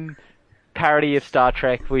fucking parody of Star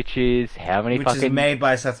Trek, which is how many Which fucking... is made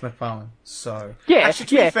by Seth MacFarlane. So Yeah, actually,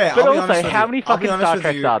 to yeah, be fair, but I'll be also, honest with how you. many I'll be fucking honest Star with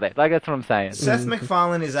Treks you. are there? Like, that's what I'm saying. Seth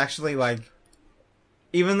MacFarlane is actually like,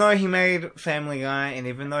 even though he made Family Guy, and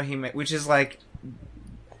even though he made, which is like,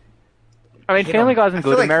 I mean, You Family know, Guy's I good.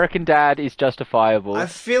 feel like- American Dad is justifiable. I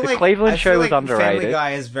feel the like Cleveland I show feel was like underrated. Family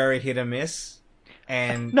Guy is very hit or miss,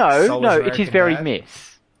 and No, so was it is American very Dad. miss.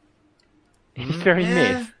 It's very Yeah.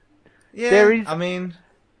 miss. Yeah, There is- I mean,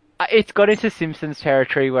 It's got into Simpsons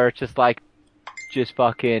territory where it's just like, just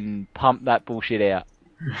fucking pump that bullshit out.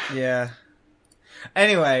 yeah.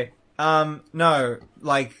 Anyway, no,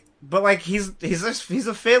 like, but like he's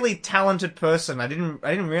a fairly talented person. I didn't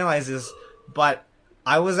realize this, but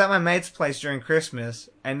I was at my mate's place during Christmas,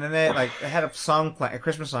 and then they had a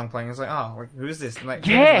Christmas song playing. I was like, oh, like, who's this? And, like,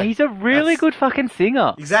 Yeah, like, he's a really that's- good fucking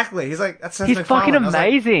singer. Exactly. He's like, that's Seth He's MacFarlane. fucking I was like,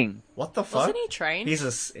 amazing. what the fuck? Wasn't he trained?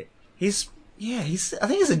 I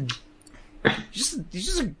think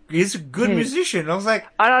he's a good Yeah. musician. I was like,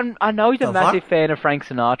 I know he's a The massive fuck? fan of Frank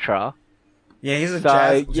Sinatra. yeah, he's a So,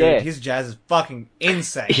 jazz. yeah. Dude, his jazz is fucking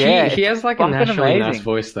insane. Yeah, He has like a fucking naturally nice amazing.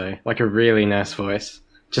 voice though, like a really nice voice.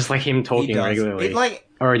 Just like him He talking does. regularly. It like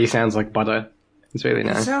Already sounds like butter. It's really it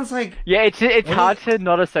nice. sounds like Yeah, it's When hard to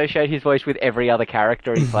not associate his voice with every other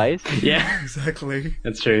character he plays. Yeah, exactly.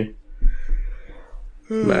 that's true.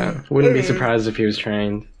 But wouldn't be surprised if he was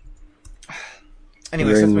trained.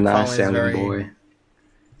 Anyway, Very Seth nice MacFarlane is sounding very boy.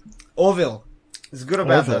 Orville. Is good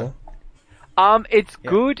about Orville. It's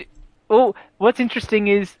good. Well, what's interesting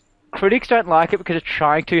is critics don't like it because it's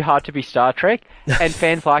trying too hard to be Star Trek, and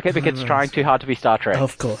fans like it because it's trying too hard to be Star Trek.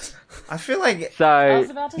 Of course. I feel like I So was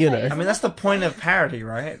about to You say, know. I mean that's the point of parody,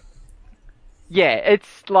 right? yeah,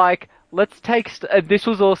 it's like let's take. This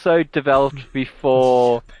was also developed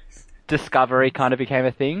before Discovery kind of became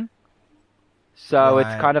a thing. So Right.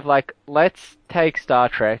 it's kind of like let's take Star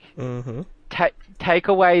Trek, Mm-hmm. take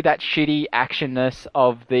away that shitty actionness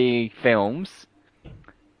of the films,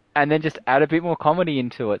 and then just add a bit more comedy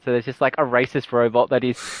into it. So there's just like a racist robot that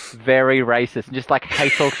is very racist and just like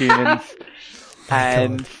hates all humans.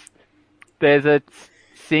 And there's a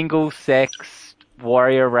single-sex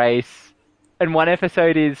warrior race. And one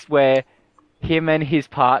episode is where him and his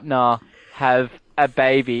partner have a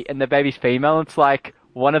baby, and the baby's female. And it's like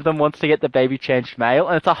one of them wants to get the baby changed male,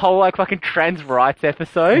 and it's a whole like fucking trans rights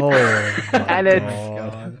episode. Oh, my And it's-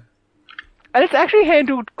 God. And it's actually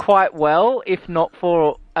handled quite well, if not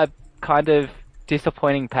for a kind of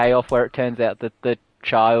disappointing payoff where it turns out that the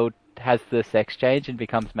child has the sex change and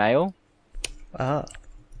becomes male. Ah.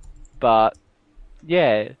 But,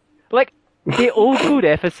 yeah. Like, they're all good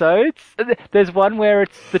episodes. There's one where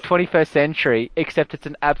it's the 21st century, except it's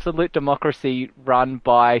an absolute democracy run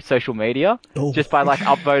by social media. Oh. Just by, like,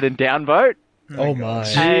 upvote and downvote. Oh my.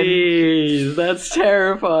 Jeez, that's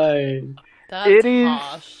terrifying. That's It is-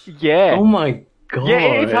 harsh. Yeah. Oh my god. Yeah,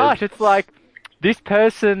 it's harsh. It's like this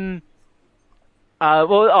person.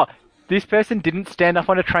 This person didn't stand up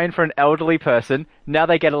on a train for an elderly person. Now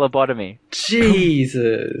they get a lobotomy.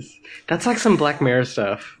 Jesus. That's like some Black Mirror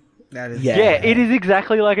stuff. That is Yeah. Yeah, it is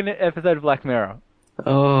exactly like an episode of Black Mirror.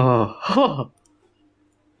 Oh.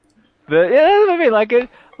 But yeah, that's what I mean. Like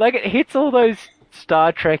it hits all those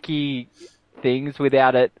Star Trek-y things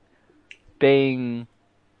without it being.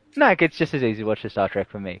 No, it's just as easy to watch the Star Trek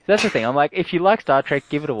for me. So that's the thing. I'm like, if you like Star Trek,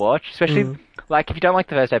 give it a watch. Especially, like, if you don't like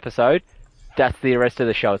the first episode, that's the rest of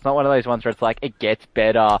the show. It's not one of those ones where it's like, it gets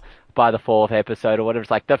better by the fourth episode or whatever.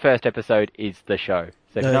 It's like, the first episode is the show.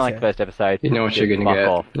 So if you don't like the Okay. first episode, You know what you're just gonna fuck get.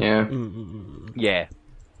 off. Yeah, Yeah.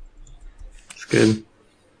 it's good.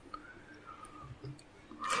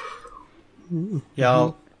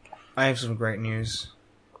 Y'all, I have some great news.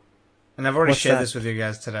 And I've already What's shared that? this with you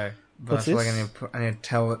guys today. But What's I feel like this? I need to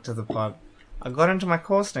tell it to the pod. I got into my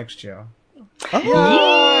course next year. Oh.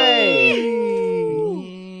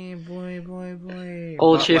 Yeah, boy,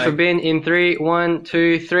 All But, cheer for like- Ben in 3, 1,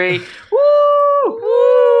 2, 3. Woo!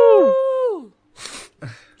 Woo!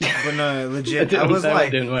 But no, legit, That I was one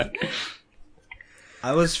like, didn't work.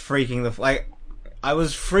 I was freaking the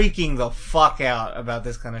fuck out about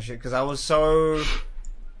this kind of shit because I was so.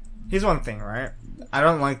 Here's one thing, right? I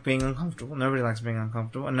don't like being uncomfortable. Nobody likes being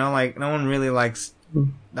uncomfortable, and no one really likes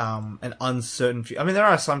an uncertain. I mean, there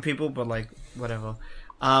are some people, but like whatever.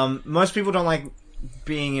 Most people don't like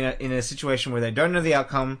being in a situation where they don't know the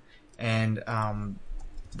outcome, and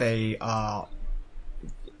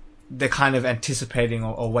they're kind of anticipating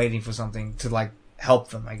or waiting for something to like help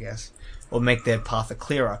them, I guess, or make their path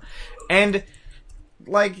clearer. And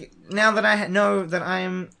like now that I know that I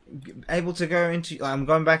am able to go into, I'm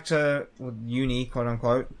going back to uni, quote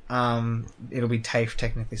unquote. It'll be TAFE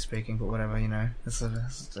technically speaking, but whatever, you know.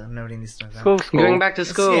 Nobody needs to know that. School. Going back to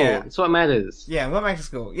school. Yeah. That's what matters. Yeah, I'm going back to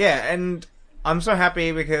school. Yeah, and I'm so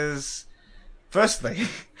happy because, firstly,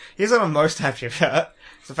 here's what I'm most happy about.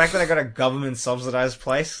 It's the fact that I got a government subsidized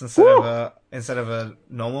place instead of a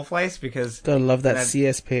normal place because Don't love that That-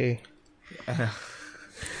 CSP.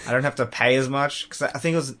 I don't have to pay as much because I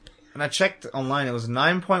think it was when I checked online it was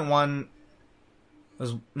 9.1. It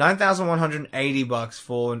was $9,180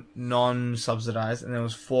 for non-subsidized, and there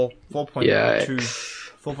was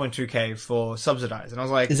 4.2K for subsidized, and I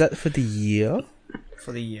was like, Is that for the year?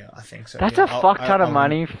 for the year, I think so. That's yeah. a fuck ton of I'll-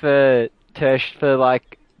 money for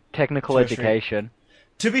like technical Tertiary. education.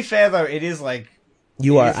 To be fair though, it is like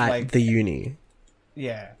You It are is at like- the uni.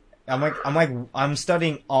 yeah. I'm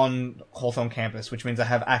studying on Hawthorne campus, which means I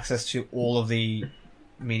have access to all of the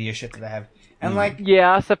media shit that they have, and like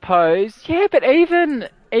Yeah, I suppose. Yeah, but even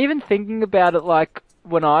thinking about it, like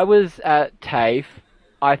when I was at TAFE,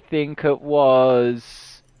 I think it was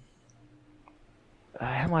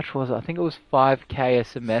how much was it? I think it was 5K a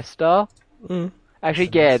semester. Mm. Actually,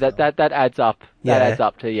 yeah, that adds up. Yeah. That adds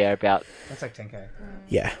up to about that's like 10K.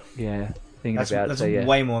 Yeah. thinking That's about it. So yeah,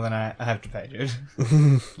 way more than I have to pay,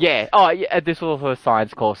 dude. yeah. Oh, yeah. This was a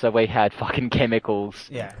science course, so we had fucking chemicals.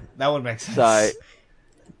 Yeah, that would make sense. So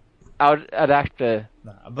I'd have to.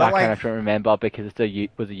 Nah, I but kind like, of don't remember because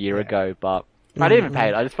it was a year Yeah. ago, but I didn't even pay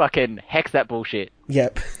it. I just fucking hex that bullshit.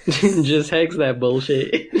 Yep. Just hex that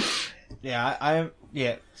bullshit. yeah,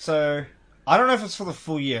 yeah. So I don't know if it's for the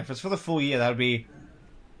full year. If it's for the full year, that'd be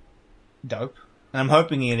dope. And I'm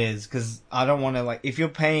hoping it is because I don't want to like if you're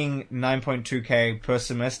paying 9.2K per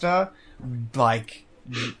semester, like,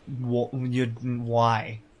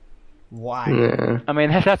 why? Yeah. I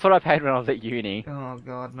mean, that's what I paid when I was at uni. Oh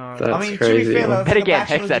god, no. That's I mean, to crazy. be fair, though, But it's like a again, hex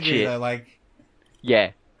bachelor's that degree, shit. though, like,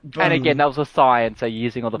 Yeah. And again, that was a science, so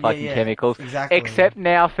using all the fucking yeah, chemicals. exactly. Except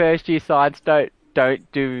now, first year science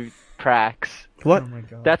don't do pracs. What? Oh my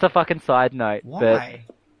god. That's a fucking side note. But Why?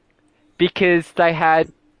 because they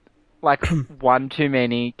had like one too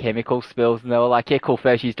many chemical spills, and they were like, "Yeah, cool.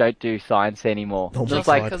 First years don't do science anymore." Oh my Just Just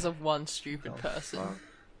like, God. because of one stupid person.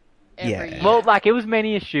 Yeah. Every year. well, like it was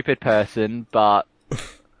mainly a stupid person, but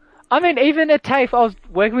I mean, even at TAFE, I was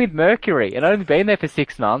working with mercury, and I'd only been there for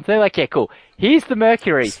 6 months. They're like, "Yeah, cool. Here's the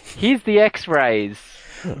mercury. Here's the X-rays,"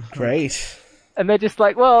 Great. and they're just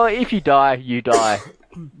like, "Well, if you die, you die."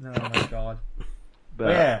 Oh my god. But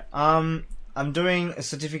Yeah, I'm doing a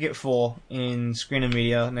certificate 4 in screen and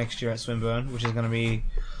media next year at Swinburne, which is going to be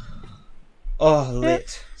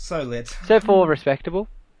lit, so lit. so for respectable.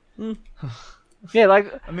 Yeah,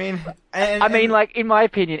 like I mean, I mean, like in my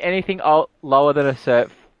opinion, anything lower than a cert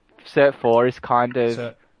 4 is kind of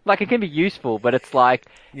so, like it can be useful, but it's like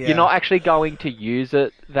yeah. you're not actually going to use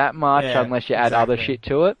it that much Yeah, unless you add other exactly. shit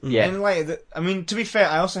to it. Yeah, And like, I mean, to be fair,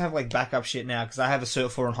 I also have like backup shit now because I have a Cert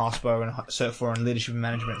 4 in Hospo and a Cert 4 in Leadership and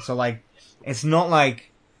Management. So like, it's not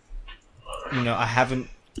like, you know, I haven't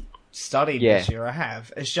studied Yeah. this year. I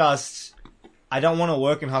have. It's just I don't want to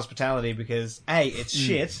work in hospitality because A, it's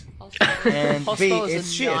shit, and B, Hospital it's is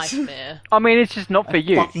a shit. nightmare. I mean it's just not for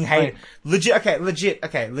you. Fucking hate it. Legit.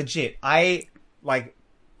 Okay, legit. I like.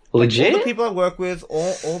 All the Legit? people I work with,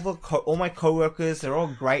 all my coworkers, they're all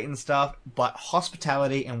great and stuff. But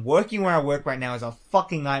hospitality and working where I work right now is a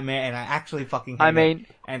fucking nightmare, and I actually fucking hate I it. mean,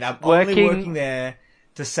 And I'm only working- working there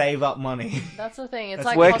to save up money. That's the thing. It's That's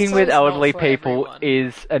like Working with hostel's not elderly for people everyone.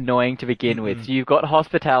 is annoying to begin with. So you've got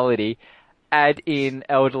hospitality, add in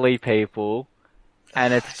elderly people,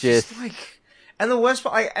 and it's just like, and the worst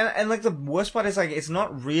part, and like the worst part is like it's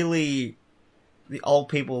not really the old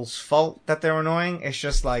people's fault that they're annoying. It's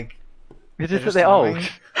just like it's just that just they're old.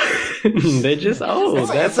 annoying. They're just old. It's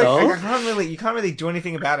like, That's I all. you can't really do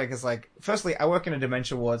anything about it because, like, firstly, I work in a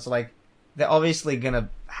dementia ward, so like, they're obviously gonna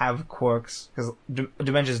have quirks because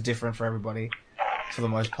dementia is different for everybody, for the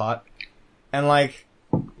most part, and like,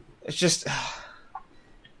 it's just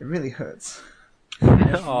It really hurts.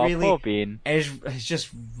 Oh, really- poor Ben. It's just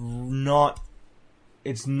not.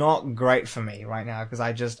 It's not great for me right now because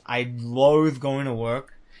I loathe going to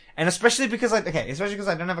work, and especially because especially because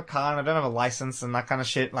I don't have a car and I don't have a license and that kind of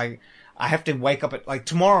shit. Like I have to wake up at like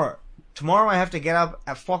tomorrow. Tomorrow I have to get up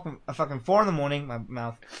at fucking 4 in the morning. My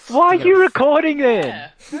mouth. Why are you recording then? Yeah,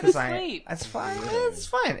 go to Because I. sleep. It's fine. It's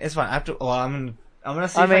fine. It's fine. I have to. Well, I'm gonna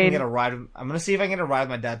see I if I can mean- get a ride. I'm gonna see if I can get a ride with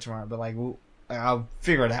my dad tomorrow. But like, I'll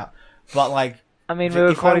figure it out. But like. I mean, we were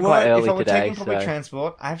recording quite if early I were today, taking public so...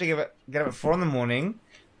 transport, I have to get up at 4 in the morning,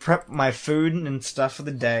 prep my food and stuff for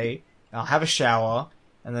the day. I'll have a shower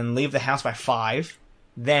and then leave the house by 5.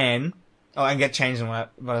 Then, and get changed and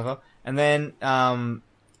whatever. And then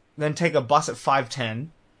take a bus at 5:10.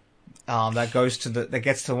 That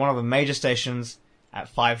gets to one of the major stations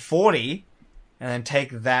at 5:40, and then take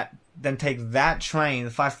that train,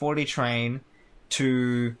 the 5:40 train,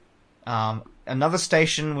 to another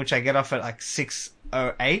station which I get off at like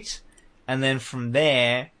 6:08, and then from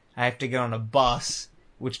there I have to get on a bus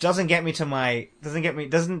which doesn't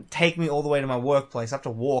take me all the way to my workplace. I have to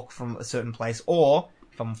walk from a certain place, or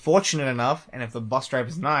if I'm fortunate enough and if the bus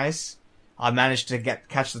driver's nice, I manage to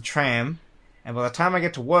catch the tram, and by the time I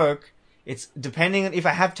get to work, it's depending on if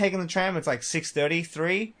I have taken the tram, it's like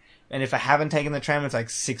 6:33, and if I haven't taken the tram, it's like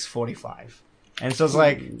 6:45, and so it's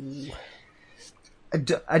like.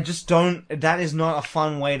 I just don't. That is not a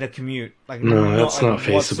fun way to commute. Like No, that's not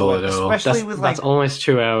feasible whatsoever. at all. Especially with That's like, almost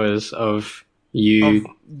 2 hours of you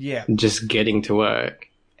yeah. just getting to work.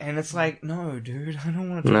 And it's like, no, dude, I don't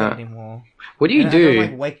want to do No. that anymore. What do you And I do?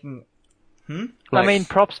 don't like waking. I Like- mean,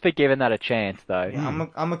 props for giving that a chance, though. Yeah,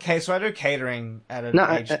 I'm a so I do catering at an No,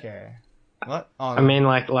 aged care. What? Oh, I mean,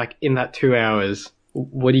 like in that 2 hours,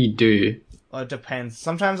 what do you do? well, it depends.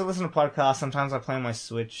 Sometimes I listen to podcasts. Sometimes I play on my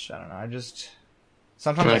Switch. I don't know.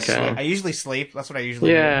 Sometimes I Okay. sleep. I usually sleep. That's what I usually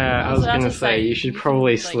do. Yeah, I was about gonna to say you should can,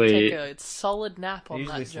 probably like, sleep. Take a solid nap I on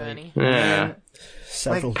usually that sleep. journey. Yeah,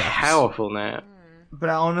 Several Like, naps. powerful nap. But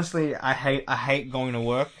honestly, I hate going to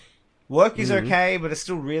work. Work is okay, but it's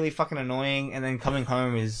still really fucking annoying. And then coming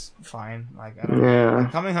home is fine. Like, I don't know. Yeah.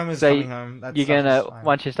 Like, coming home is So coming home. That's You're gonna, that's fine.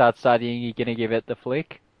 once you start studying, you're gonna give it the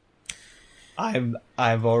flick?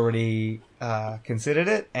 I've already considered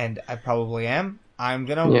it, and I probably am. I'm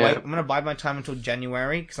gonna Yeah. wait. I'm gonna bide my time until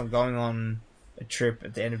January because I'm going on a trip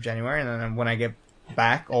at the end of January, and then when I get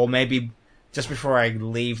back, or maybe just before I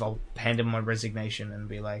leave, I'll hand in my resignation and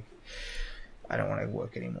be like, I don't want to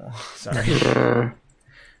work anymore. Sorry. Uh,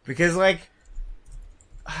 Because, like,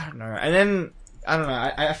 I don't know. And then, I don't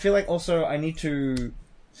know. I feel like also I need to.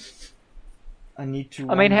 I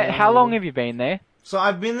mean, how long have you been there? So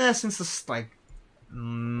I've been there since April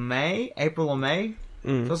or May.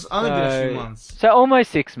 Mm. So it's only been a few months. So almost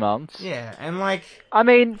 6 months. Yeah, and like. I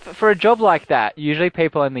mean, for a job like that, usually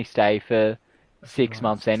people only stay for 6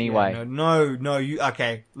 months anyway. Yeah, no, you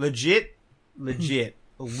okay? Legitimately.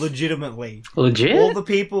 legit? All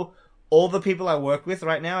the people I work with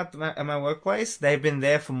right now at my workplace, they've been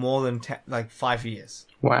there for more than 5 years.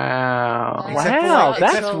 Wow. Except for, Wow, like,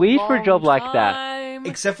 that's except- weird for a job like that. Time.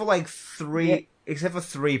 Except for like three. Except for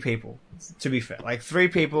 3 people, to be fair. Like 3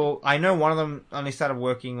 people. I know one of them only started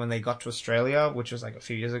working when they got to Australia, which was like a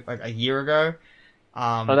few years, like a year ago.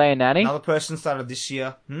 Are they a nanny? Another person started this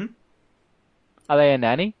year. Are they a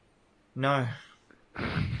nanny? No.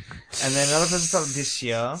 And then another person started this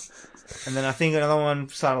year. And then I think another one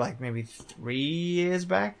started like maybe 3 years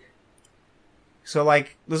back. So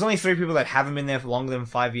like, there's only 3 people that haven't been there for longer than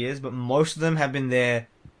 5 years, but most of them have been there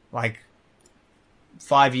like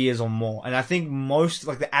 5 years or more. And I think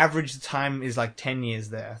the average time is like 10 years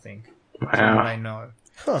there, I think. From what I Wow. know.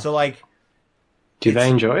 Huh. So like, Do they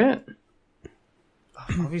enjoy it?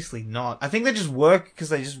 obviously not. I think they just work because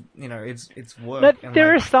they just, it's work. But and,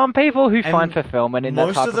 there like, are some people who and find fulfillment in that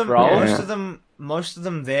most type of them, of role. Yeah. most of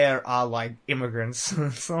them there are like immigrants.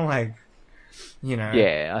 It's not like,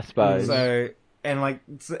 Yeah, I suppose. So and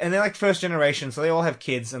they're like first generation, so they all have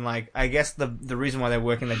kids, and like I guess the reason why they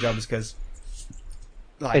work in their job is because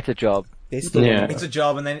like It's a job. They still Yeah. it's a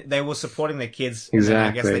job, and then they were supporting their kids. And then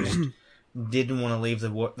I guess they Exactly. just didn't want to leave the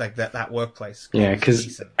work that workplace. Yeah, It was because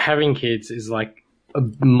decent. having kids is like a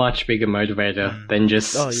much bigger motivator than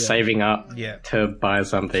just Oh, yeah. saving up Yeah. to buy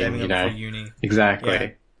something, Saving you up know. for uni. Exactly. Yeah.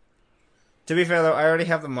 To be fair though, I already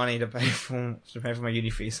have the money to pay for my uni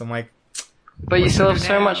fee, so I'm like, But you still have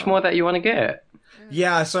so now? much more that you want to get.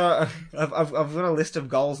 yeah. So I've got a list of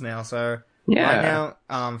goals now. So Yeah. right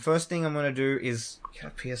now, first thing I'm gonna do is get a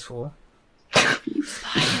PS4.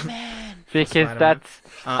 Spider-Man. Because Spider-Man. that's...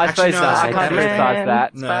 I Actually, suppose no, I that's can't okay. criticize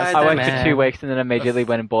that. No, that's I worked for Spider-Man. 2 weeks and then immediately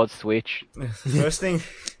went and bought Switch. First thing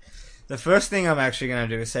the first thing I'm actually gonna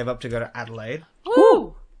do is save up to go to Adelaide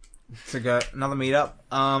Woo! to go another meetup,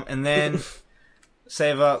 and then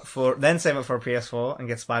save up for a PS4 and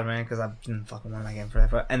get Spider-Man because I've been fucking wanting that game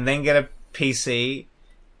forever, and then get a PC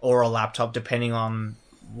or a laptop depending on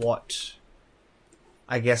what.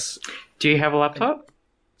 I guess. Do you have a laptop?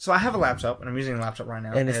 So I have a laptop, and I'm using a laptop right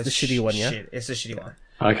now. And it's the shitty one, yeah? Shit. It's the shitty one.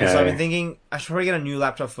 Okay. And so I've been thinking I should probably get a new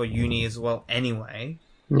laptop for uni as well anyway.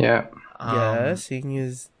 Yeah. Yeah, seeing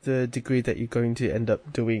as the degree that you're going to end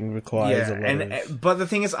up doing requires a lot of... But the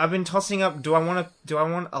thing is, I've been tossing up, do I want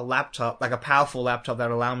a laptop, like a powerful laptop that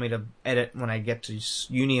will allow me to edit when I get to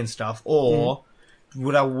uni and stuff, or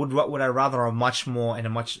would I rather a much more and a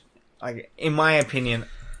much, like, in my opinion,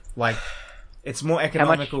 like, it's more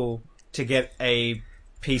economical to get a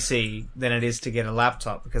PC than it is to get a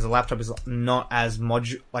laptop, because a laptop is not as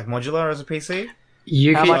modular as a PC.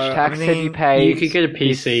 How much tax have you paid? You could get a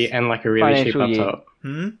PC and like a really cheap laptop.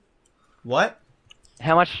 What?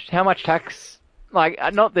 How much tax? Like,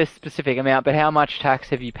 not this specific amount, but how much tax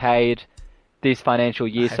have you paid this financial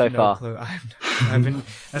year so far? Clue. I've been.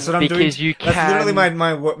 That's what I'm doing. Because you can. That's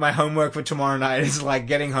literally my homework for tomorrow night. Is like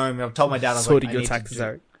getting home. I've told my dad. I was sorting like, your I need taxes to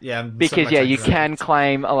out. Yeah, because you can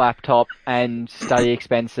claim a laptop and study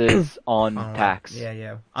expenses on tax.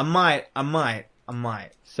 Yeah. I might.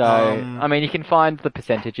 So, I mean, you can find the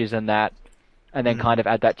percentages and that, and then kind of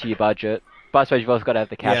add that to your budget. But I suppose you've also got to have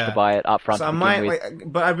the cash to buy it up front. So I might,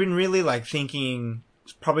 but I've been really like thinking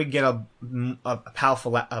probably get a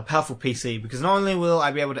powerful PC, because not only will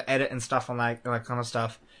I be able to edit and stuff on that kind of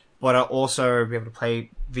stuff, but I'll also be able to play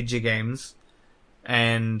video games,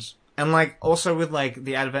 and like also with like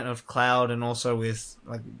the advent of cloud, and also with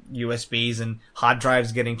like USBs and hard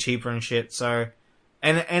drives getting cheaper and shit. So.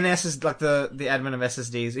 And like the advent of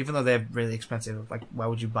SSDs, even though they're really expensive, like why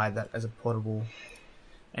would you buy that as a portable?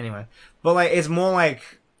 Anyway, but like it's more like,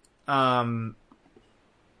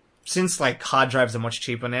 since like hard drives are much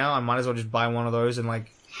cheaper now, I might as well just buy one of those but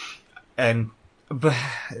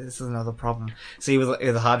this is another problem. See with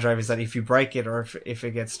the hard drive is that if you break it or if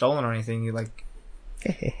it gets stolen or anything, you like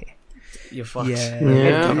you're fucked.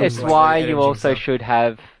 Yeah. It's why you also should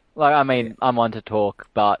have. Like, I mean, I'm on to talk,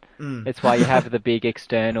 but it's why you have the big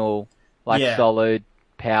external, solid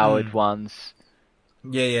powered ones.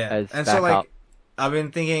 Yeah. As and backup. so, like, I've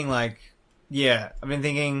been thinking,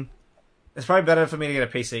 it's probably better for me to get a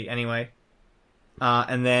PC anyway.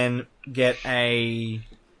 And then get not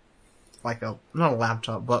a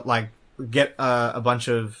laptop, but, like, get a bunch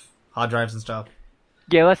of hard drives and stuff.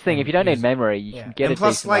 Yeah, that's the thing. If you don't need memory, you can get a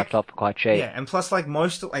decent laptop for quite cheap. Yeah, and plus, like, and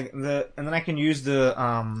then I can use the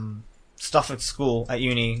stuff at school, at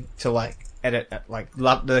uni, to, like, edit,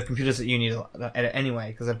 the computers at uni to edit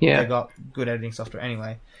anyway, because they've got good editing software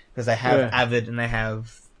anyway, because they have Avid and they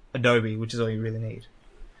have Adobe, which is all you really need.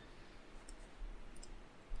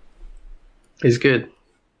 It's good.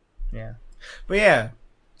 Yeah. But yeah,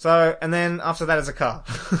 so, and then after that is a car.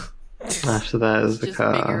 After that is the Just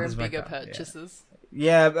car. bigger and bigger purchases.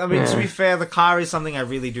 Yeah, I mean, to be fair, the car is something I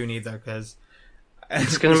really do need, though, because...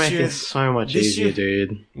 It's gonna make it so much easier,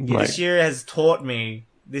 dude. This year has taught me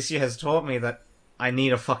that I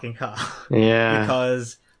need a fucking car. Yeah.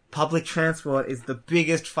 Because public transport is the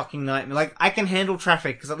biggest fucking nightmare. Like, I can handle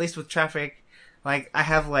traffic, because at least with traffic, like, I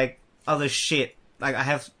have, like, other shit. Like, I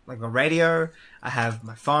have, like, a radio, I have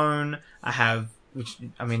my phone, which,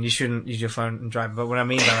 I mean, you shouldn't use your phone and drive, but what I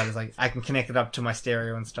mean by that is, like, I can connect it up to my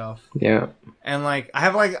stereo and stuff. Yeah. And, like, I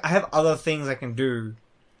have other things I can do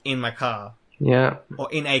in my car. Yeah.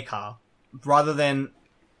 Or in a car. Rather than,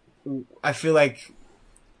 I feel like,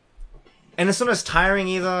 and it's not as tiring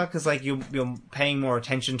either, because, like, you're paying more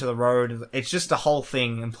attention to the road. It's just a whole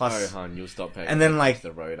thing, and plus... Oh, hon, you'll stop paying and then, attention like, to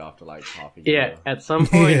the road after, like, half a year. Yeah, at some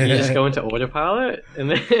point you just go into autopilot, and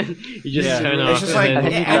then you just turn off. It's just like, and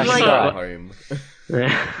then you and just like, go home.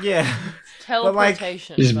 yeah.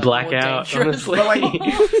 Teleportation. Just but black more out, dangerous. honestly. But,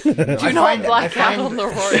 like, Do not black out on the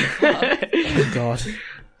road. Oh, God.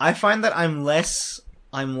 I find that I'm less,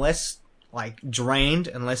 like, drained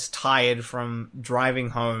and less tired from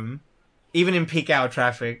driving home, even in peak hour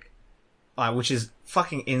traffic, which is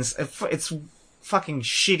fucking it's fucking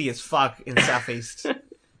shitty as fuck in southeast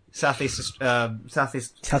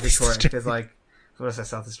Victoria. There's like, what did I say,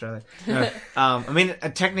 South Australia? No, I mean,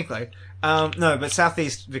 technically, no, but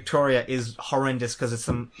southeast Victoria is horrendous because it's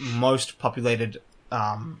the most populated,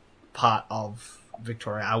 part of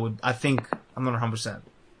Victoria. I think, I'm not 100%.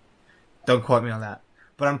 Don't quote me on that.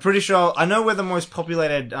 But I'm pretty sure, I know we're the most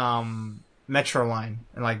populated, metro line,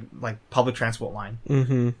 and like public transport line.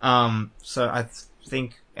 Mm-hmm. So I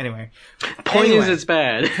think, anyway. Point is, it's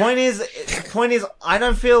bad. Point is, I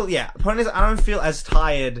don't feel as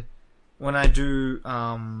tired when I do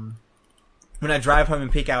when I drive home in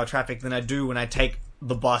peak hour traffic than I do when I take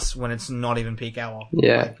the bus when it's not even peak hour.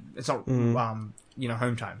 Yeah. Like, it's not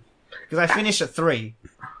home time, because I finish at 3,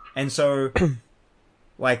 and so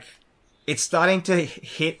like it's starting to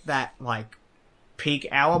hit that like peak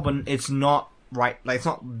hour, but it's not right. Like it's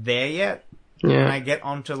not there yet. When I get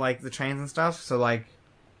onto like the trains and stuff, so like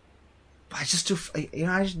I just do,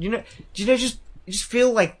 just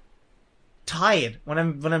feel like tired when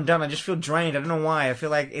I'm done. I just feel drained. I don't know why. I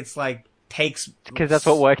feel like it's like takes Because that's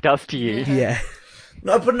what work does to you. Yeah.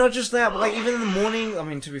 No, but not just that. But like even in the morning. I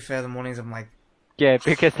mean, to be fair, the mornings I'm like, Yeah,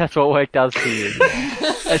 because that's what work does to you.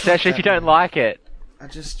 Especially if you don't like it. I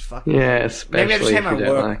just fucking Yeah, especially maybe I just hate if my you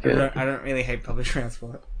don't work. like it. I don't really hate public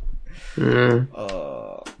transport. Mm.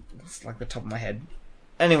 It's like the top of my head.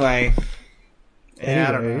 Anyway, yeah,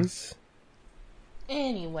 I don't know.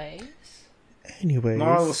 Anyways.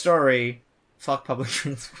 Moral of the story: fuck public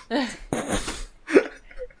transport.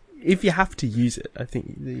 If you have to use it, I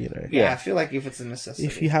think Yeah, I feel like if it's a necessity.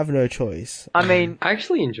 If you have no choice, I mean, I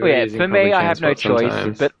actually enjoy yeah, using for me, public I have no transport choice,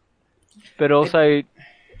 sometimes. but also,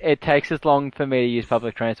 it takes as long for me to use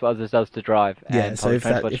public transport as it does to drive, Yeah, and so public if that-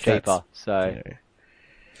 transport's if that's- cheaper, so... you know.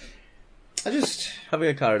 Having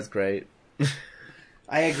a car is great.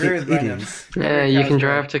 I agree with It Brendan. is. Yeah, you can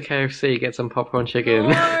drive to KFC, get some popcorn chicken.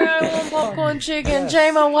 I want popcorn chicken.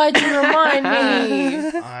 Jamo, why'd you remind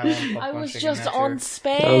me? I I was chicken just now, on too.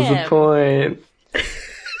 spam. That was the point.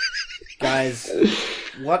 Guys,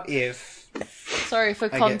 what if Sorry for I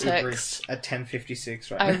get context. Uber Eats at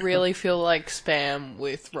 10:56 right I now? really feel like spam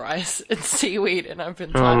with rice and seaweed, and I've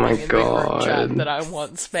been Oh my typing in the group chat God. that I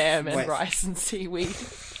want spam and Wait. rice and seaweed.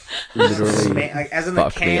 Literally. Like, as in the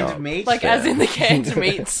Fuck me canned up. meat? Like, as in the canned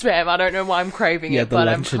meat spam. I don't know why I'm craving Yeah, it, the but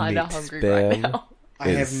I'm luncheon kind of meat hungry right spam. now. I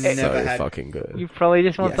have It's never so had... fucking good. You probably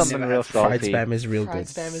just want Yes. something Never real had Fried salty. spam is real Fried good.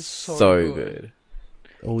 spam is so, So good. good.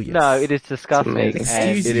 Oh yes. No, it is disgusting. amazing. and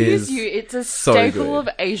Excuse It Excuse is you, it's a so staple good. of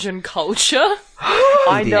Asian culture.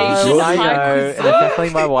 I It know, is. I High know. cuisine. It's definitely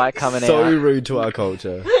my white coming So out. rude to our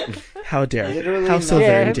culture. How dare you? Literally How so nothing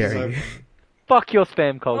very Yeah. is dare you? open. Fuck your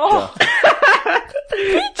spam culture. Oh.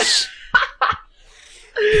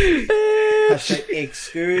 Hashtag,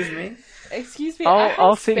 excuse me. Excuse me, I had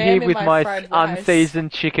I'll sit spam here in with my fried rice.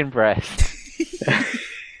 unseasoned chicken breast.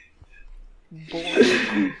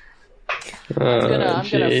 Boring. I'm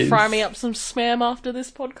gonna fry me up some spam after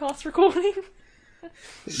this podcast recording.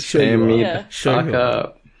 Sure Spam you me are. the Sure fuck you are.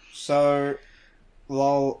 up. So,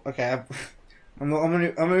 lol, okay, I'm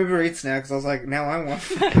Uber Eats now, because I was like, now I want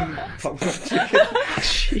fucking popcorn chicken.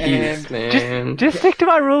 Jeez, man. Just stick to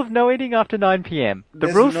my rule of no eating after 9 p.m. The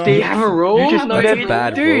There's rule no- still You have a rule? You just No never, eating-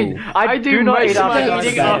 bad dude. rule. I do not most eat of my after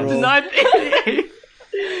eating bad after rule. 9 p.m.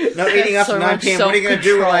 Not eating after So 9 much p.m. What are you going to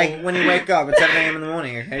do self-control. like when you wake up at 7 a.m. in the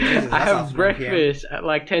morning? Okay, Jesus, I that's have after 9 p.m. breakfast at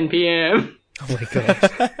like 10 p.m. Oh my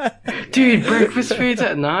god. Dude, breakfast foods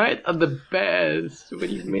at night are the best. What do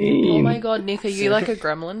you mean? Oh my god, Nick, are you like a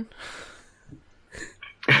gremlin?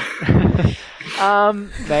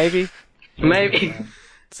 Maybe. Maybe.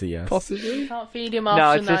 So yes. You can't feed him No,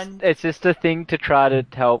 after it's 9. it's just a thing to try to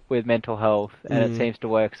help with mental health, and it seems to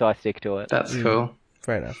work, so I stick to it. That's cool.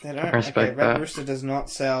 Fair enough. They don't. Respect Okay, Red that. Rooster does not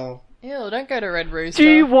sell. Ew, don't go to Red Rooster. Do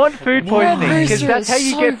you want food Red poisoning? Because Rooster that's how is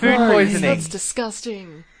you so get food gross. poisoning. That's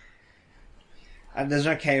disgusting. There's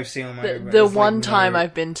no KFC on my Uber. The There's, like, one no- time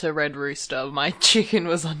I've been to Red Rooster, my chicken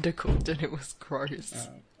was undercooked and it was gross.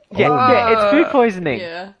 Yeah, it's food poisoning.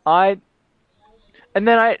 Yeah. And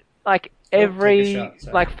then I like every take a shot,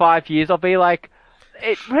 sorry. like 5 years I'll be like,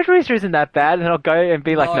 Red Rooster isn't that bad, and then I'll go and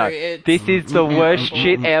be like, No, no, it's- this is the worst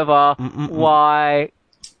shit ever. Why?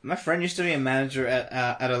 My friend used to be a manager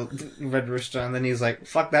at a Red Rooster, and then he's like,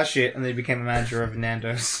 "Fuck that shit," and then he became a manager of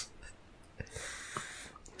Nando's.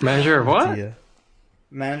 Measure of what? Yeah.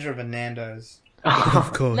 Manager of a Nando's.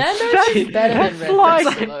 Of course. Nando's is better than Red like-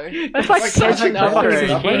 Rooster though. That's like like catching such a up crazy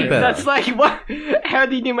to number. a kid. That's like what? How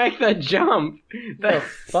did you make that jump? That,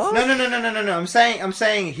 No. I'm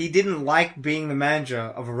saying he didn't like being the manager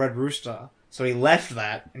of a Red Rooster, so he left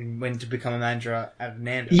that and went to become a manager at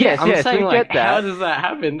Nando's. Yes, I'm yes, saying we like, get that. how does that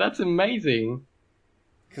happen? That's amazing.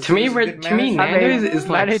 'Cause To he me, was a good Nando's manager. is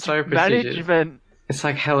like so prestigious. management It's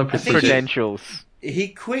like hella think prestigious. credentials. He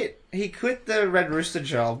quit the Red Rooster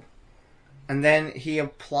job, and then he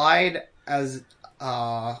applied as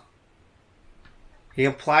he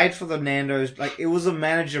applied for the Nando's. Like, it was a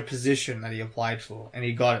manager position that he applied for, and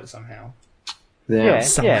he got it somehow. Yeah,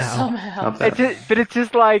 Somehow. yeah. Somehow. Love that. It's just, but it's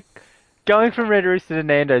just like going from Red Rooster to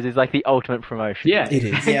Nando's is like the ultimate promotion. Yeah. It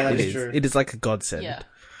is. Yeah, that it is is. true. It is like a godsend. Yeah.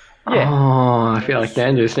 Yeah. Oh, I feel like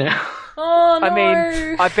Nando's now. Oh no! I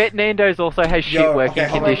mean, I bet Nando's also has shit Yo, working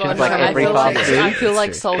okay, Oh my conditions God, like no, every fast I food. feel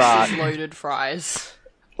like But- Salsa's loaded fries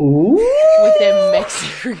Ooh. with their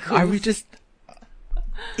Mexican. Are we just?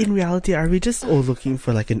 In reality, are we just all looking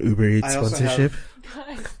for like an Uber Eats I also sponsorship?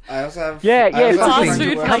 I also have. Yeah, I also have Fast friends food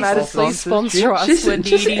who work come out for of places, please sponsor us. Just, We're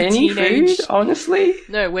just needy any teenage. food, honestly.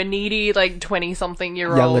 No, we're needy, like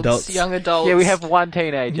 20-something-year-olds, Young adults. Yeah, we have one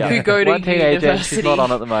teenager. Who go to one teenager and she's university. not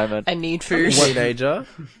on at the moment. and need food. Teenager.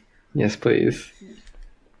 Yes, please.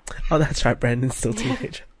 Oh, that's right. Brandon's still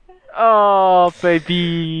teenager. Oh,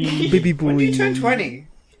 baby. Baby boy. When do you turn 20?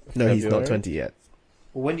 No, he's not February? 20 yet.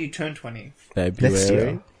 Well, when do you turn 20? February. Next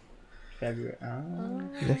year. February.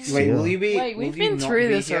 Next Wait, year. will you be? Wait, will we've you been not through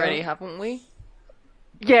be this here? already, haven't we?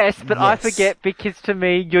 Yes, but I Yes. forget because to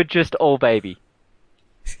me, you're just all baby.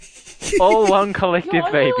 All one No, collective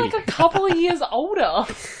I'm baby. like a couple of years older.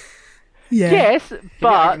 Yeah. Yes,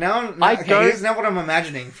 but now, I okay, don't- here's now what I'm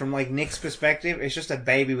imagining from like Nick's perspective. It's just a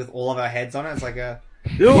baby with all of our heads on it. It's like a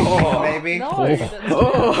Oh. baby. No, that's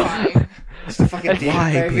terrifying. It's a fucking demon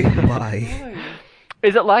Why, baby. baby? Why? No.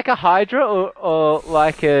 is it like a Hydra or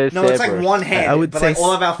like a No, it's like Cerberus? one head. I would but say like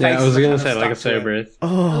all of our faces. Yeah, I was are gonna kind of say like a stuck to it. Cerberus. Oh.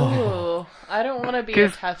 Oh, I don't want to be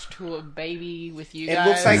 'Cause- attached to a baby with you It guys.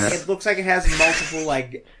 looks like it has multiple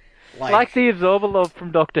like Like the Absorbalob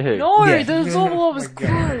from Doctor Who. No, Yeah. the Zorbalov was Oh my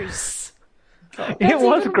God. gross. it That's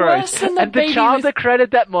was even gross. worse than the And the baby child with- that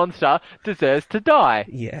created that monster deserves to die.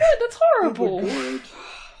 Yeah. That's horrible.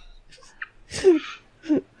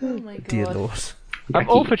 Oh my god. Dear Lord. I'm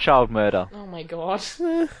all for child murder. Oh my god.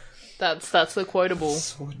 That's the quotable.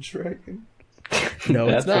 Sword Dragon. No,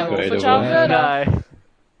 That's it's not. No, for quotable. child murder. No.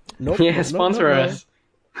 Nope. Yeah, nope, sponsor nope, us.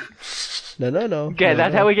 No. Okay,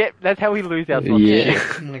 that's how we get. That's how we lose our Yeah.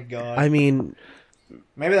 sponsorship. Oh my god. I mean,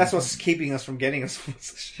 Maybe that's what's keeping us from getting a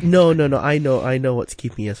sponsorship. no. I know what's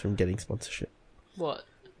keeping us from getting sponsorship. What?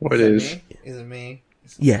 What is? Me? Is it me?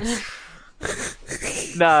 Yes.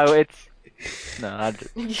 No, it's no.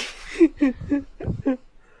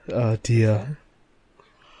 Oh dear.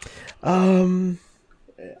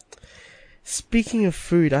 Speaking of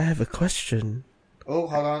food, I have a question. Oh,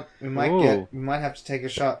 hold on. We might Ooh. have to take a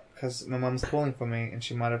shot because my mum's calling for me and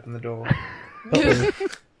she might open the door. Everyone's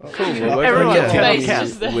Yeah. face Yeah.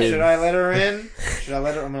 just there. Should I let her in? I'm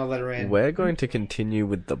gonna let her in. We're going to continue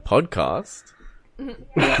with the podcast.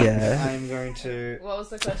 Yeah. I'm going to. What was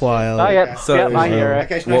the question? While Oh yeah, So, yeah, I hear it.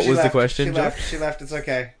 Okay, What she was the left. question, She Josh? left. She left. It's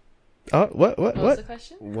okay. Oh, what? What was the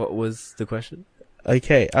question? What was the question?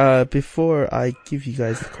 Okay, before I give you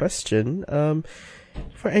guys the question,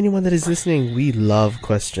 for anyone that is listening, we love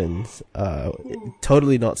questions.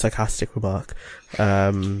 Totally not sarcastic remark.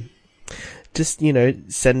 Just,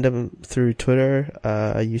 send them through Twitter,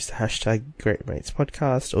 use the hashtag Great Mates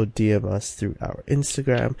Podcast, or DM us through our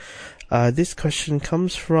Instagram. This question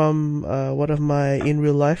comes from, one of my in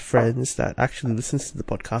real life friends that actually listens to the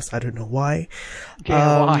podcast. I don't know why.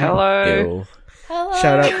 Yeah, why? Hello. Ew. Hello.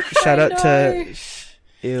 Shout out to,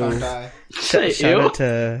 Don't Ew. die. shout out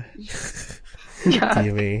to,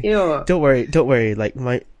 dear me. Ew. Don't worry. Like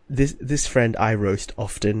this friend I roast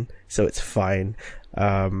often, so it's fine.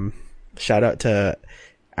 Shout out to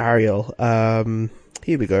Ariel.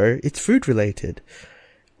 Here we go. It's food related.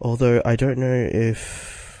 Although I don't know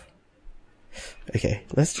if. Okay,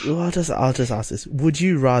 I'll just ask this. Would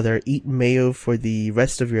you rather eat mayo for the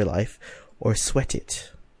rest of your life or sweat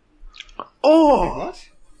it? Oh. What?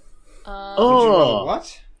 Oh.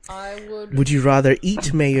 What? I would. Would you rather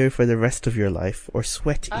eat mayo for the rest of your life or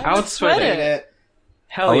sweat it? I would sweat Eat it. it.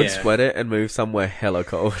 Hell I would yeah. sweat it and move somewhere hella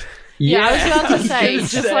cold. Yeah, I was about to say,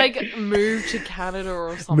 Yes. just like move to Canada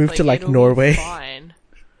or something. Move to, like, it'll be Norway. Fine.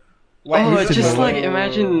 Wait, Oh, is it just the- like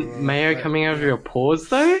imagine mayo coming out of your pores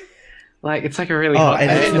though. Like it's like a really Oh, hot and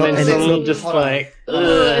day, it's and not- then and it's suddenly not- just Hold on. like.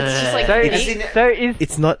 It's just like So,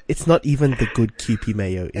 meat. It's not even the good Kewpie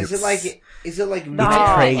mayo. Is it like? Is it like? No,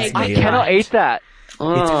 It's praise I mayo. cannot eat that.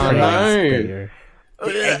 Oh It's praise no! mayo.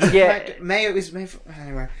 Yeah. Mayo is made.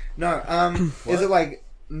 Anyway, no. Is it like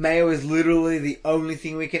mayo is literally the only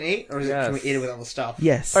thing we can eat, or is it can we Yes. eat it with other stuff?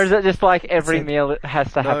 Yes. Or is it just like every like- meal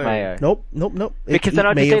has to have No. mayo? Nope. Because It's then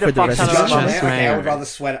I'll just mayo eat a for the fuck rest ton of of your Just mayo. life. mayo? Okay, I would Mayo. rather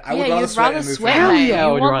sweat it. I would Yeah, rather you'd sweat rather and move sweat fast. Hell yeah, I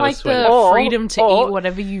mayo. would You want rather like sweat the it. Or- freedom to or- eat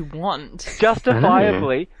whatever you want.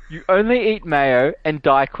 Justifiably, you only eat mayo and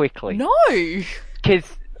die quickly. No. Because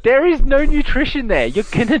there is no nutrition there. You're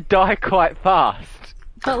gonna die quite fast.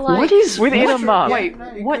 But like, What is Within a month. Wait,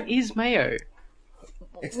 what is mayo?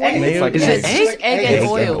 It's What- egg. Mayo It's is like- egg? it's like Egg and egg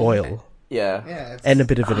oil. and oil Yeah. Yeah, it's, and a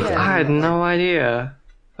bit of vinegar. I had no idea.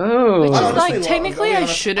 Oh. Which is honestly like love- technically I'll be I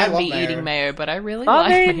honest, I shouldn't love be mayo. eating mayo, but I really I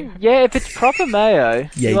like mean, mayo. yeah, if it's proper mayo,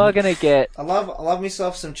 Yeah, you are gonna get. I love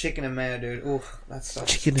myself some chicken and mayo, dude. Ooh, that's so.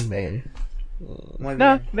 Chicken and mayo. My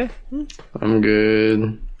No, bad. no. I'm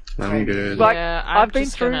good. I'm good. Like, Yeah, I'm I've been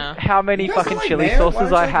just through gonna- how many You guys fucking don't like chili mayo? Why sauces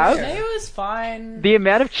don't I you have. like mayo? Mayo is fine. The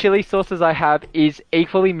amount of chili sauces I have is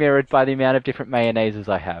equally mirrored by the amount of different mayonnaises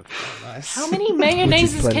I have. Nice. How many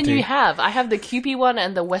mayonnaises can plenty. you have? I have the Kewpie one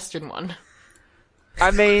and the Western one.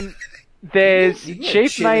 I mean, there's You can get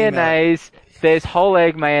cheap chili mayo. mayonnaise, there's whole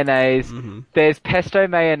egg mayonnaise, there's pesto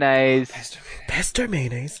mayonnaise. Pesto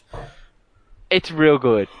mayonnaise. It's real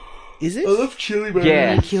good. Is it? I love chili mayo.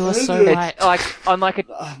 Yeah. You're so It's right. like on like a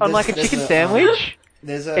There's chicken a, sandwich.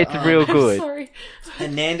 There's a It's real good. Sorry. a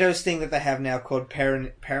Nando's thing that they have now called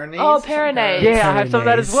Peronese. Oh, Peronese. Yeah, I have some of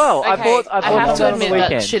that as well. I Okay, bought I some have of to that on the admit that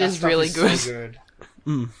weekend. shit is stuff really so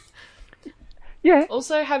good. Yeah.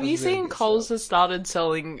 Also, have you That's really seen good Coles has started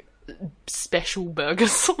selling special burger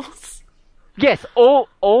sauce? Yes, all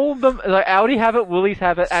them like Aldi have it, Woolies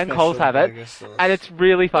have it, and Coles have it, and it's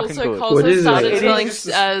really fucking Also, good. Coles What has is started it? selling, Is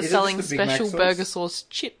it just selling the Big Mac special sauce? burger sauce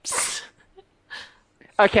chips.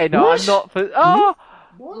 Okay, no, I'm not for. Oh,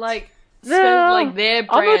 Like, No, like their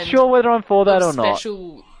brand. I'm not sure whether I'm for that or of not.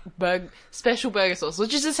 special burger sauce,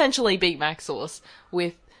 which is essentially Big Mac sauce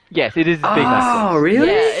with Yes, it is Big Mac sauce. Oh, really?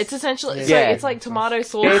 yeah, it's essentially Yeah. it's like tomato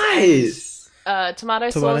sauce, Nice. tomato Tomato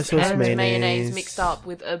sauce sauce, and mayonnaise, mayonnaise mixed up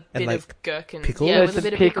with a bit like, of gherkin. pickles? Yeah, There's with a some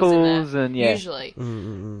bit of pickles in pickles there. and yeah. Usually,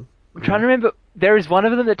 I'm trying to remember. There is one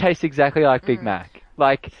of them that tastes exactly like Big Mac.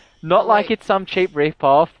 Like, not like Like- it's some cheap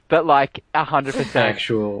rip-off, but like 100%.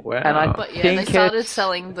 Actual. Wow. And I but yeah, think they started it's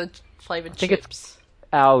selling the flavored think it's- chips.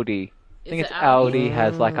 Aldi. I Is think it it's Aldi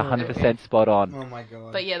has like Mm. 100% spot on. Oh my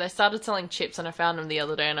god. But yeah, they started selling chips, and I found them the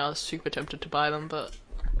other day, and I was super tempted to buy them, but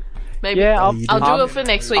maybe Yeah, Oh, you I'll didn't. do it for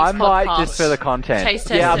next week's I might podcast. just for the content. Taste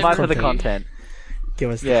test Yeah, I and might for the review. content.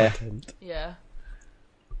 Give us the Yeah. content. Yeah.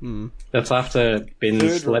 That's after Bin's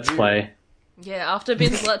Food Let's review. Play. Yeah, after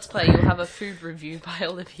Bin's Let's Play, you'll have a food review by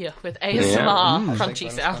Olivia with ASMR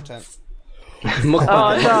crunchy sounds. Oh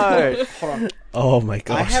no! Hold on. Oh my I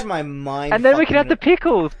gosh. had my mind. And then we can have the fucking-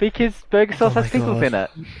 pickles because burger sauce Oh has my pickles God. in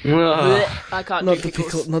it. I can't Not do the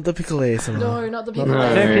pickles. pickle, not the pickle ASMR. No, not the pickle No.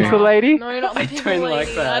 lady. No pickle lady. No, not the I pickle don't lady.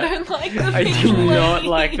 like that. I don't like the I pickle do lady. not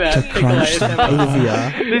like that. Pickle Crunch. ASMR.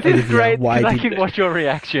 Olivia, This is great why because I did can watch your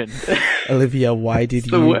reaction. Olivia? Why did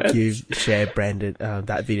the you worst. share Brandon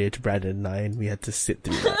that video to Brandon and I, and we had to sit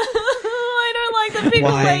through that? I don't like the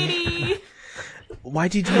pickle Why? lady. Why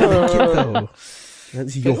did you make it though?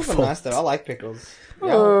 That's your Pickles are fault. nice though. I like pickles. You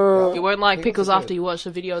won't like pickles are after good. you watch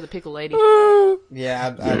the video of the pickle lady.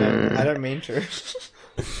 Yeah, I don't mean to.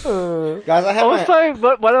 Guys, I have my.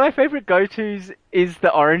 Also, one of my favorite go-tos is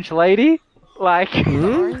the orange lady. Like, Do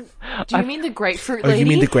you mean the grapefruit Oh, lady? you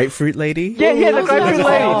mean the grapefruit lady? yeah, the Oh, grapefruit no.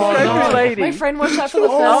 lady. Oh, The no. grapefruit lady. My friend watched that for the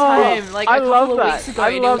first Oh, time, like a I couple love of that. weeks ago. I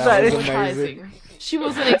and it love was that. so It's traumatizing. She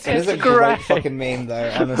wasn't It is a expecting. great Great. fucking meme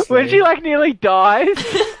though, honestly. When she like nearly dies.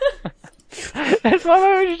 That's one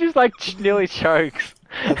moment she just like nearly chokes.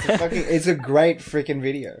 It's a great freaking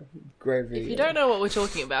video. Great video. If you don't know what we're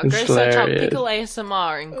talking about, It's go search up hilarious. pickle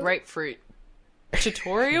ASMR and grapefruit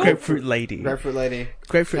tutorial. Grapefruit lady. Grapefruit lady.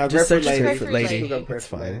 Grapefruit. No, Just search grapefruit grapefruit lady. lady. Grapefruit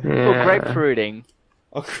It's lady. fine. Or grapefruiting.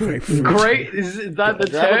 Oh, Grapefruit. Great. Is that the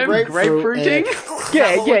Grab a term? grapefruit Grapefruiting? Is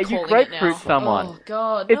Yeah, that what yeah, we're you calling it grapefruit now? someone. Oh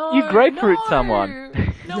god, If no, you grapefruit no, someone.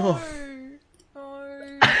 No, no,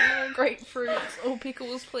 grapefruits or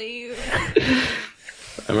pickles, please.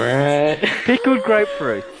 Am I right? Pickled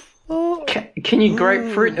grapefruit. Can you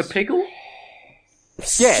grapefruit a pickle?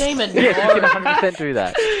 Yes. Damon, Yes, you no. can 100% do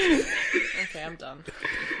that. Okay, I'm done.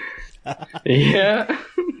 Yeah.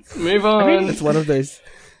 Move on. It's one of those.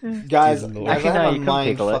 Guys, Dear Lord. I Actually, no, have you my can mind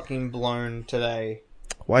pickle it. fucking blown today.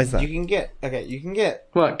 Why is that? You can get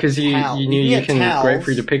What? Because you knew you can towels.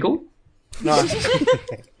 grapefruit a pickle? no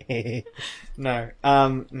no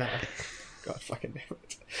no. God fucking damn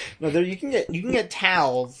it. No, there you can get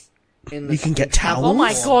towels in the You can get tablet towels? Oh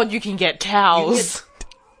my form. god, you can get towels.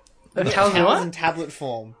 You can Towels get towels what? in tablet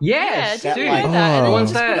form. Yes, Yeah, that dude, like- you that. Oh. And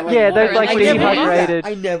What's then you just that? put it Yeah, in those, water like, and I then never you knew get that. dehydrated-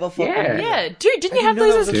 I never fucking Yeah. knew that. Yeah, dude, didn't you I have didn't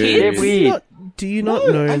know those as that was kids? They're weird. Do you not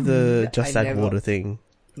No, know I the ne- just I add never- water thing?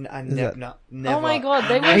 I Is never, that- no, never. Oh my god,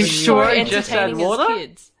 they Are were you so sure it just had entertaining as water?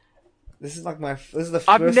 kids. This is the first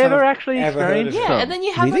I've time never I've actually ever heard of experienced it. Yeah, them. and then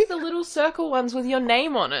you have Really? like the little circle ones with your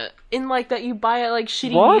name on it, in like that you buy at like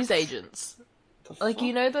shitty What? newsagents. Like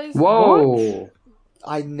you know those? Whoa.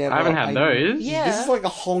 I never. I haven't had those. Yeah. This is like a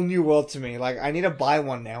whole new world to me. Like, I need to buy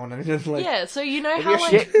one now, and I need to like. Yeah, so you know Maybe how I like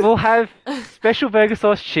should- Yeah, we'll have special burger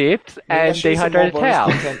sauce chips Maybe I and should do some more dehydrated bonus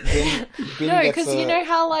towels. content. Bin no, gets because a- you know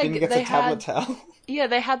how Bin like gets they a tablet had towel.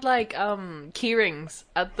 they had like key rings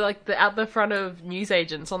at at the front of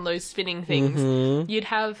newsagents on those spinning things. You'd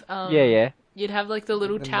have Yeah. you'd have like the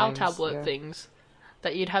little The towel names, tablet yeah. things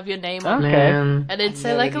that you'd have your name on, Okay. Man. and it'd say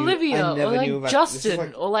never like knew- Olivia I or never knew like about- this is Justin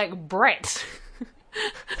like- or like Brett.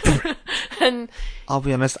 And I'll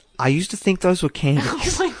be honest. I used to think those were candy.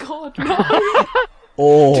 oh my god, no!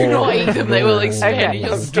 Oh, Do not eat them; they will expand. Okay,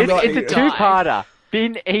 You'll it's, do not it's a eat it. two-parter.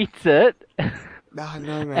 Bin eats it, No,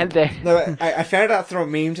 no, man. and then No, I found out through a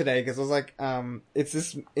meme today because I was like, it's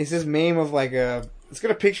this meme of like it's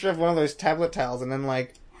got a picture of one of those tablet towels, and then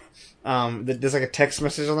like, there's like a text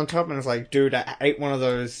message on the top, and it's like, dude, I ate one of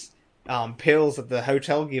those pills that the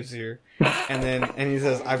hotel gives you, and he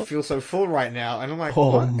says, I feel so full right now, and I'm like,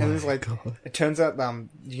 Oh what? my And it's like, God. it turns out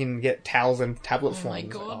you can get towels in tablet form. my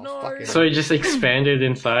God, no. fuck it. So it just expanded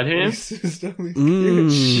inside him? This is so weird.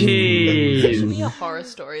 It should Jeez. be a horror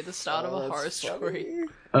story. The start of a horror story.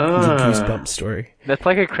 The goosebump story. that's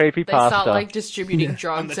like a creepy They start pasta. like distributing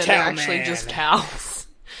drugs, the and they're towel actually man. just towels.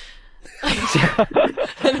 That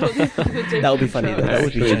would be funny. Though. That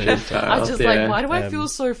would be Actually funny. just I was towels, just yeah. like, why do I feel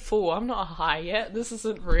so full? I'm not high yet. This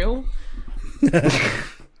isn't real.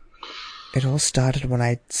 It all started when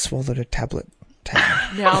I swallowed a tablet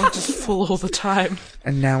towel, Now I'm just full all the time.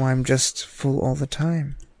 and now I'm just full all the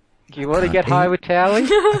time. Do you want to get high with Towley?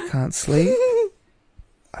 I can't sleep.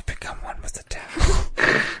 I've become one with the towel.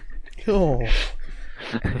 Oh,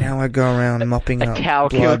 Now I go around mopping A up cow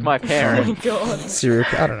blood killed my Oh my parents. god. serial.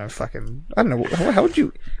 I don't know. Fucking. I don't know. How would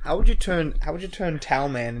you turn Towel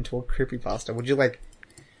Man into a creepypasta? Would you like?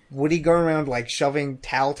 Would he go around like shoving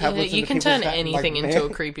towel tablets? You into can people's turn hat- anything like, into a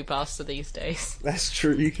man? creepypasta these days. That's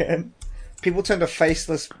true. You can. People turned a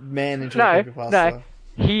faceless man into No, a creepypasta.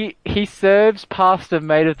 no. He serves pasta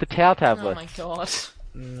made of the towel Oh tablet. my god.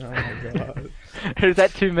 Oh my god. Is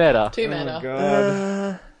that too meta? Too Oh my meta.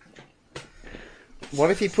 god.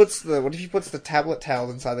 What if he puts the tablet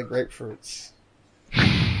towels inside the grapefruits?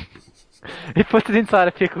 He puts it inside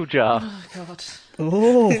a pickle jar. Oh god.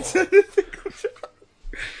 oh,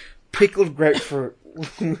 Pickled grapefruit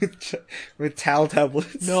with towel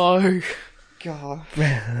tablets. No. God.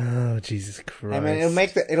 oh, Jesus Christ! I mean,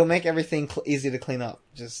 it'll make everything easy to clean up.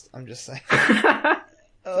 I'm just saying.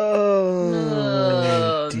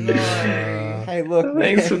 Oh, dear. Hey, look.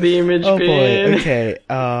 Thanks for the image, Oh boy. bin. Okay.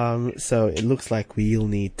 So it looks like we'll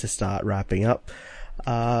need to start wrapping up.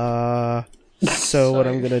 So what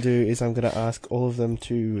I'm gonna do is I'm gonna ask all of them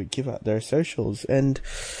to give out their socials, and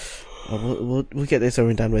we'll get this over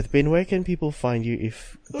and done with. Ben, where can people find you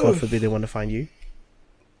if, God forbid, they want to find you?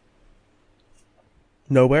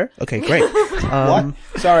 Nowhere. Okay, great. What?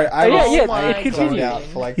 Sorry, I yeah, was yeah, I continue. zoned out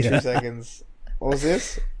for like 2 seconds. What was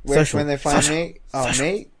this? Social. When they find Social. me? Oh,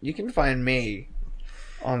 me? You can find me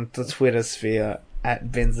on the Twitter sphere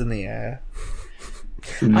at Bins in the Air.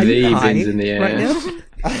 Are you The high bins in the air. right now?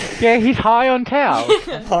 Yeah, he's high on towel.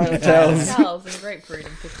 Towels. Towels and grapefruit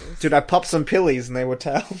and pickles. Dude, I popped some pillies and they were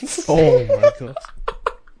towels. Oh my god.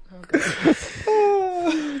 Oh god.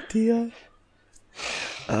 Oh dear.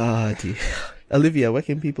 Ah dear. Olivia, where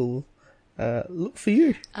can people look for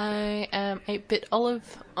you? I am 8-Bit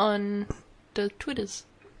Olive on the Twitters.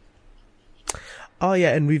 Oh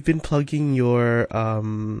yeah, and we've been plugging your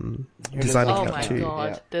design Oh account my too. god,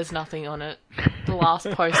 Yeah. there's nothing on it. The last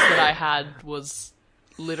post that I had was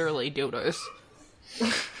literally dildos.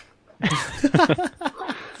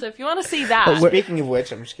 So if you want to see that, Speaking of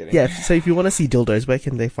which, I'm just kidding. Yeah, so if you want to see dildos, where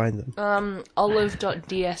can they find them?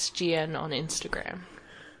 olive.dsgn on Instagram.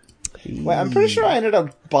 Wait, I'm pretty sure I ended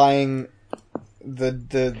up buying the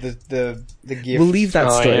gift. We'll leave that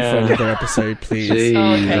Oh, story yeah. for another episode, please. Jeez.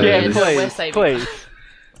 Oh, okay. Yeah, no, we're please, saving please.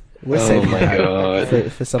 We're Oh saving my that God.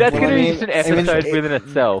 for something. That's Well, gonna I be mean, just an I mean, episode it- within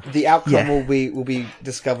itself. The outcome Yeah. will be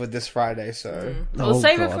discovered this Friday. So We'll Oh,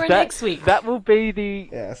 save it God. for That, next week. that will be the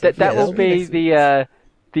Yeah, so that yeah, will that'll be be next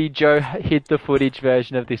the Joe hid the footage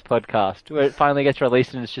version of this podcast, where it finally gets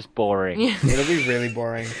released and it's just boring. Yeah. it'll be really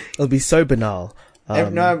boring. It'll be so banal.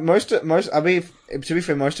 No, most. I mean, to be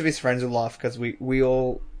fair, most of his friends will laugh because we're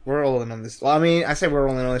all in on this. Well, I mean, I say we're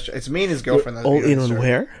all in on this. It's me and his girlfriend. That's all been in this on show.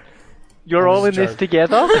 where? You're Oh, all in this is a this joke.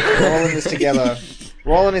 together. We're all in this together.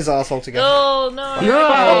 We're all in his asshole together. Oh no!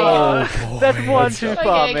 No, that's one too Okay,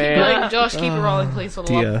 far, keep man. going, Josh. Keep it rolling, please, for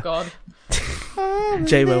the love dear. of God.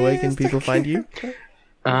 J-Mo, where can people find you?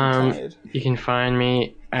 You can find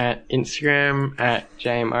me at Instagram at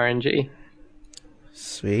JMRNG.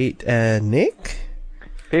 Sweet. And Nick?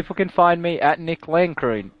 People can find me at Nick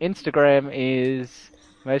Langcroon. Instagram is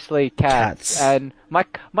mostly cats. And my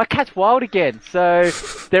cat's wild again, so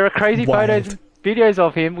there are crazy Wild. photos and videos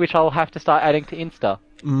of him, which I'll have to start adding to Insta.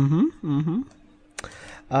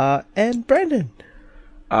 And Brandon.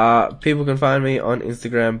 People can find me on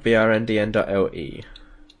Instagram, brndn.le.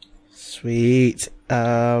 Sweet.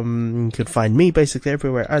 You can find me basically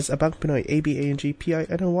everywhere as Abangpinoy,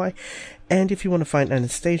 ABANGPINOY. And if you want to find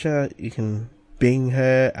Anastasia, you can bing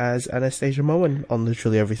her as Anastasia Moen on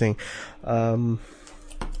literally everything.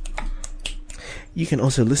 You can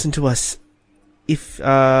also listen to us if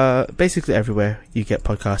basically everywhere you get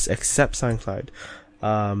podcasts except SoundCloud.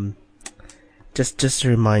 Just a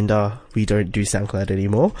reminder, we don't do SoundCloud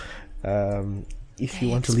anymore. If you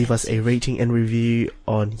want to leave us a rating and review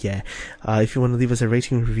on if you want to leave us a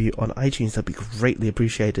rating and review on iTunes, that'd be greatly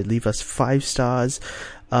appreciated. Leave us 5 stars,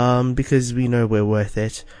 because we know we're worth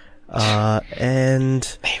it.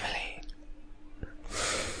 And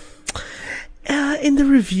in the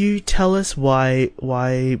review, tell us why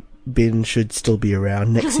Bin should still be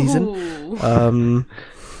around next season.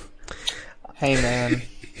 Hey man,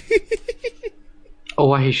 Or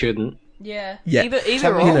why he shouldn't. Yeah. Yeah. Either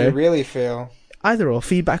tell me or. how you really feel. Either or,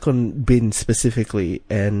 feedback on Bin specifically,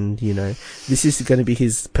 and this is going to be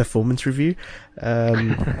his performance review. Oh,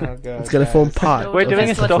 God, It's going to form part. We're doing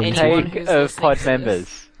a That's what stock anyone take who's of listening pod to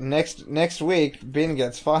members. Next week, Bin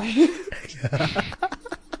gets fired.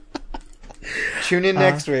 Tune in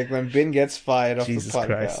next week when Bin gets fired off Jesus the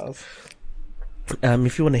Christ. podcast.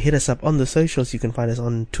 If you want to hit us up on the socials, you can find us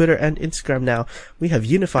on Twitter and Instagram now. We have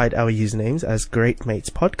unified our usernames as Great Mates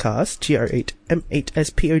Podcast,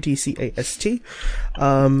 GR8M8SPODCAST.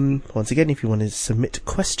 Once again, if you want to submit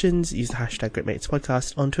questions, use the hashtag Great Mates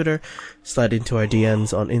Podcast on Twitter, slide into our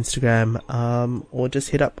DMs on Instagram, or just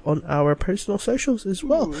hit up on our personal socials as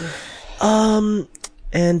well.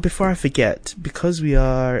 And before I forget, because we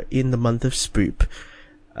are in the month of Spoop,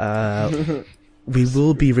 we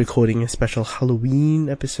will be recording a special Halloween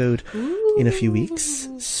episode in a few weeks.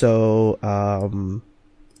 So,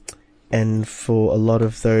 and for a lot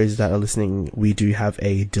of those that are listening, we do have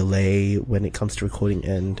a delay when it comes to recording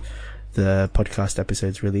and the podcast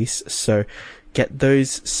episode's release. So get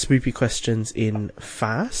those spoopy questions in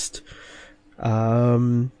fast.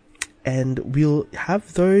 And we'll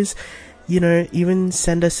have those, even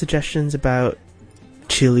send us suggestions about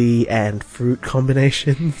chili and fruit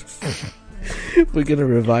combinations. We're gonna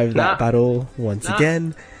revive that battle once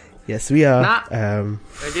again. Yes, we are. Don't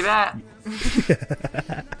do that.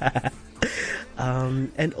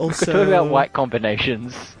 And also Talk about white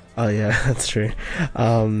combinations. Oh yeah, that's true.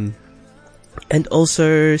 And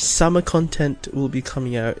also summer content will be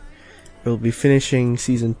coming out. We'll be finishing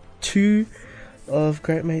season 2 of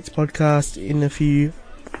Great Mates Podcast in a few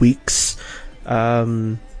weeks.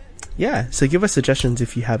 So give us suggestions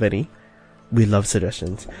if you have any. We love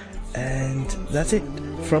suggestions. And that's it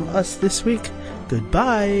from us this week.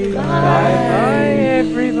 Goodbye. Bye,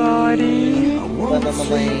 everybody.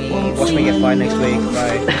 Watch me get fired next week.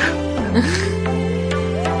 Bye.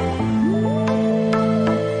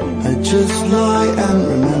 I just lie and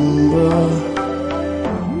remember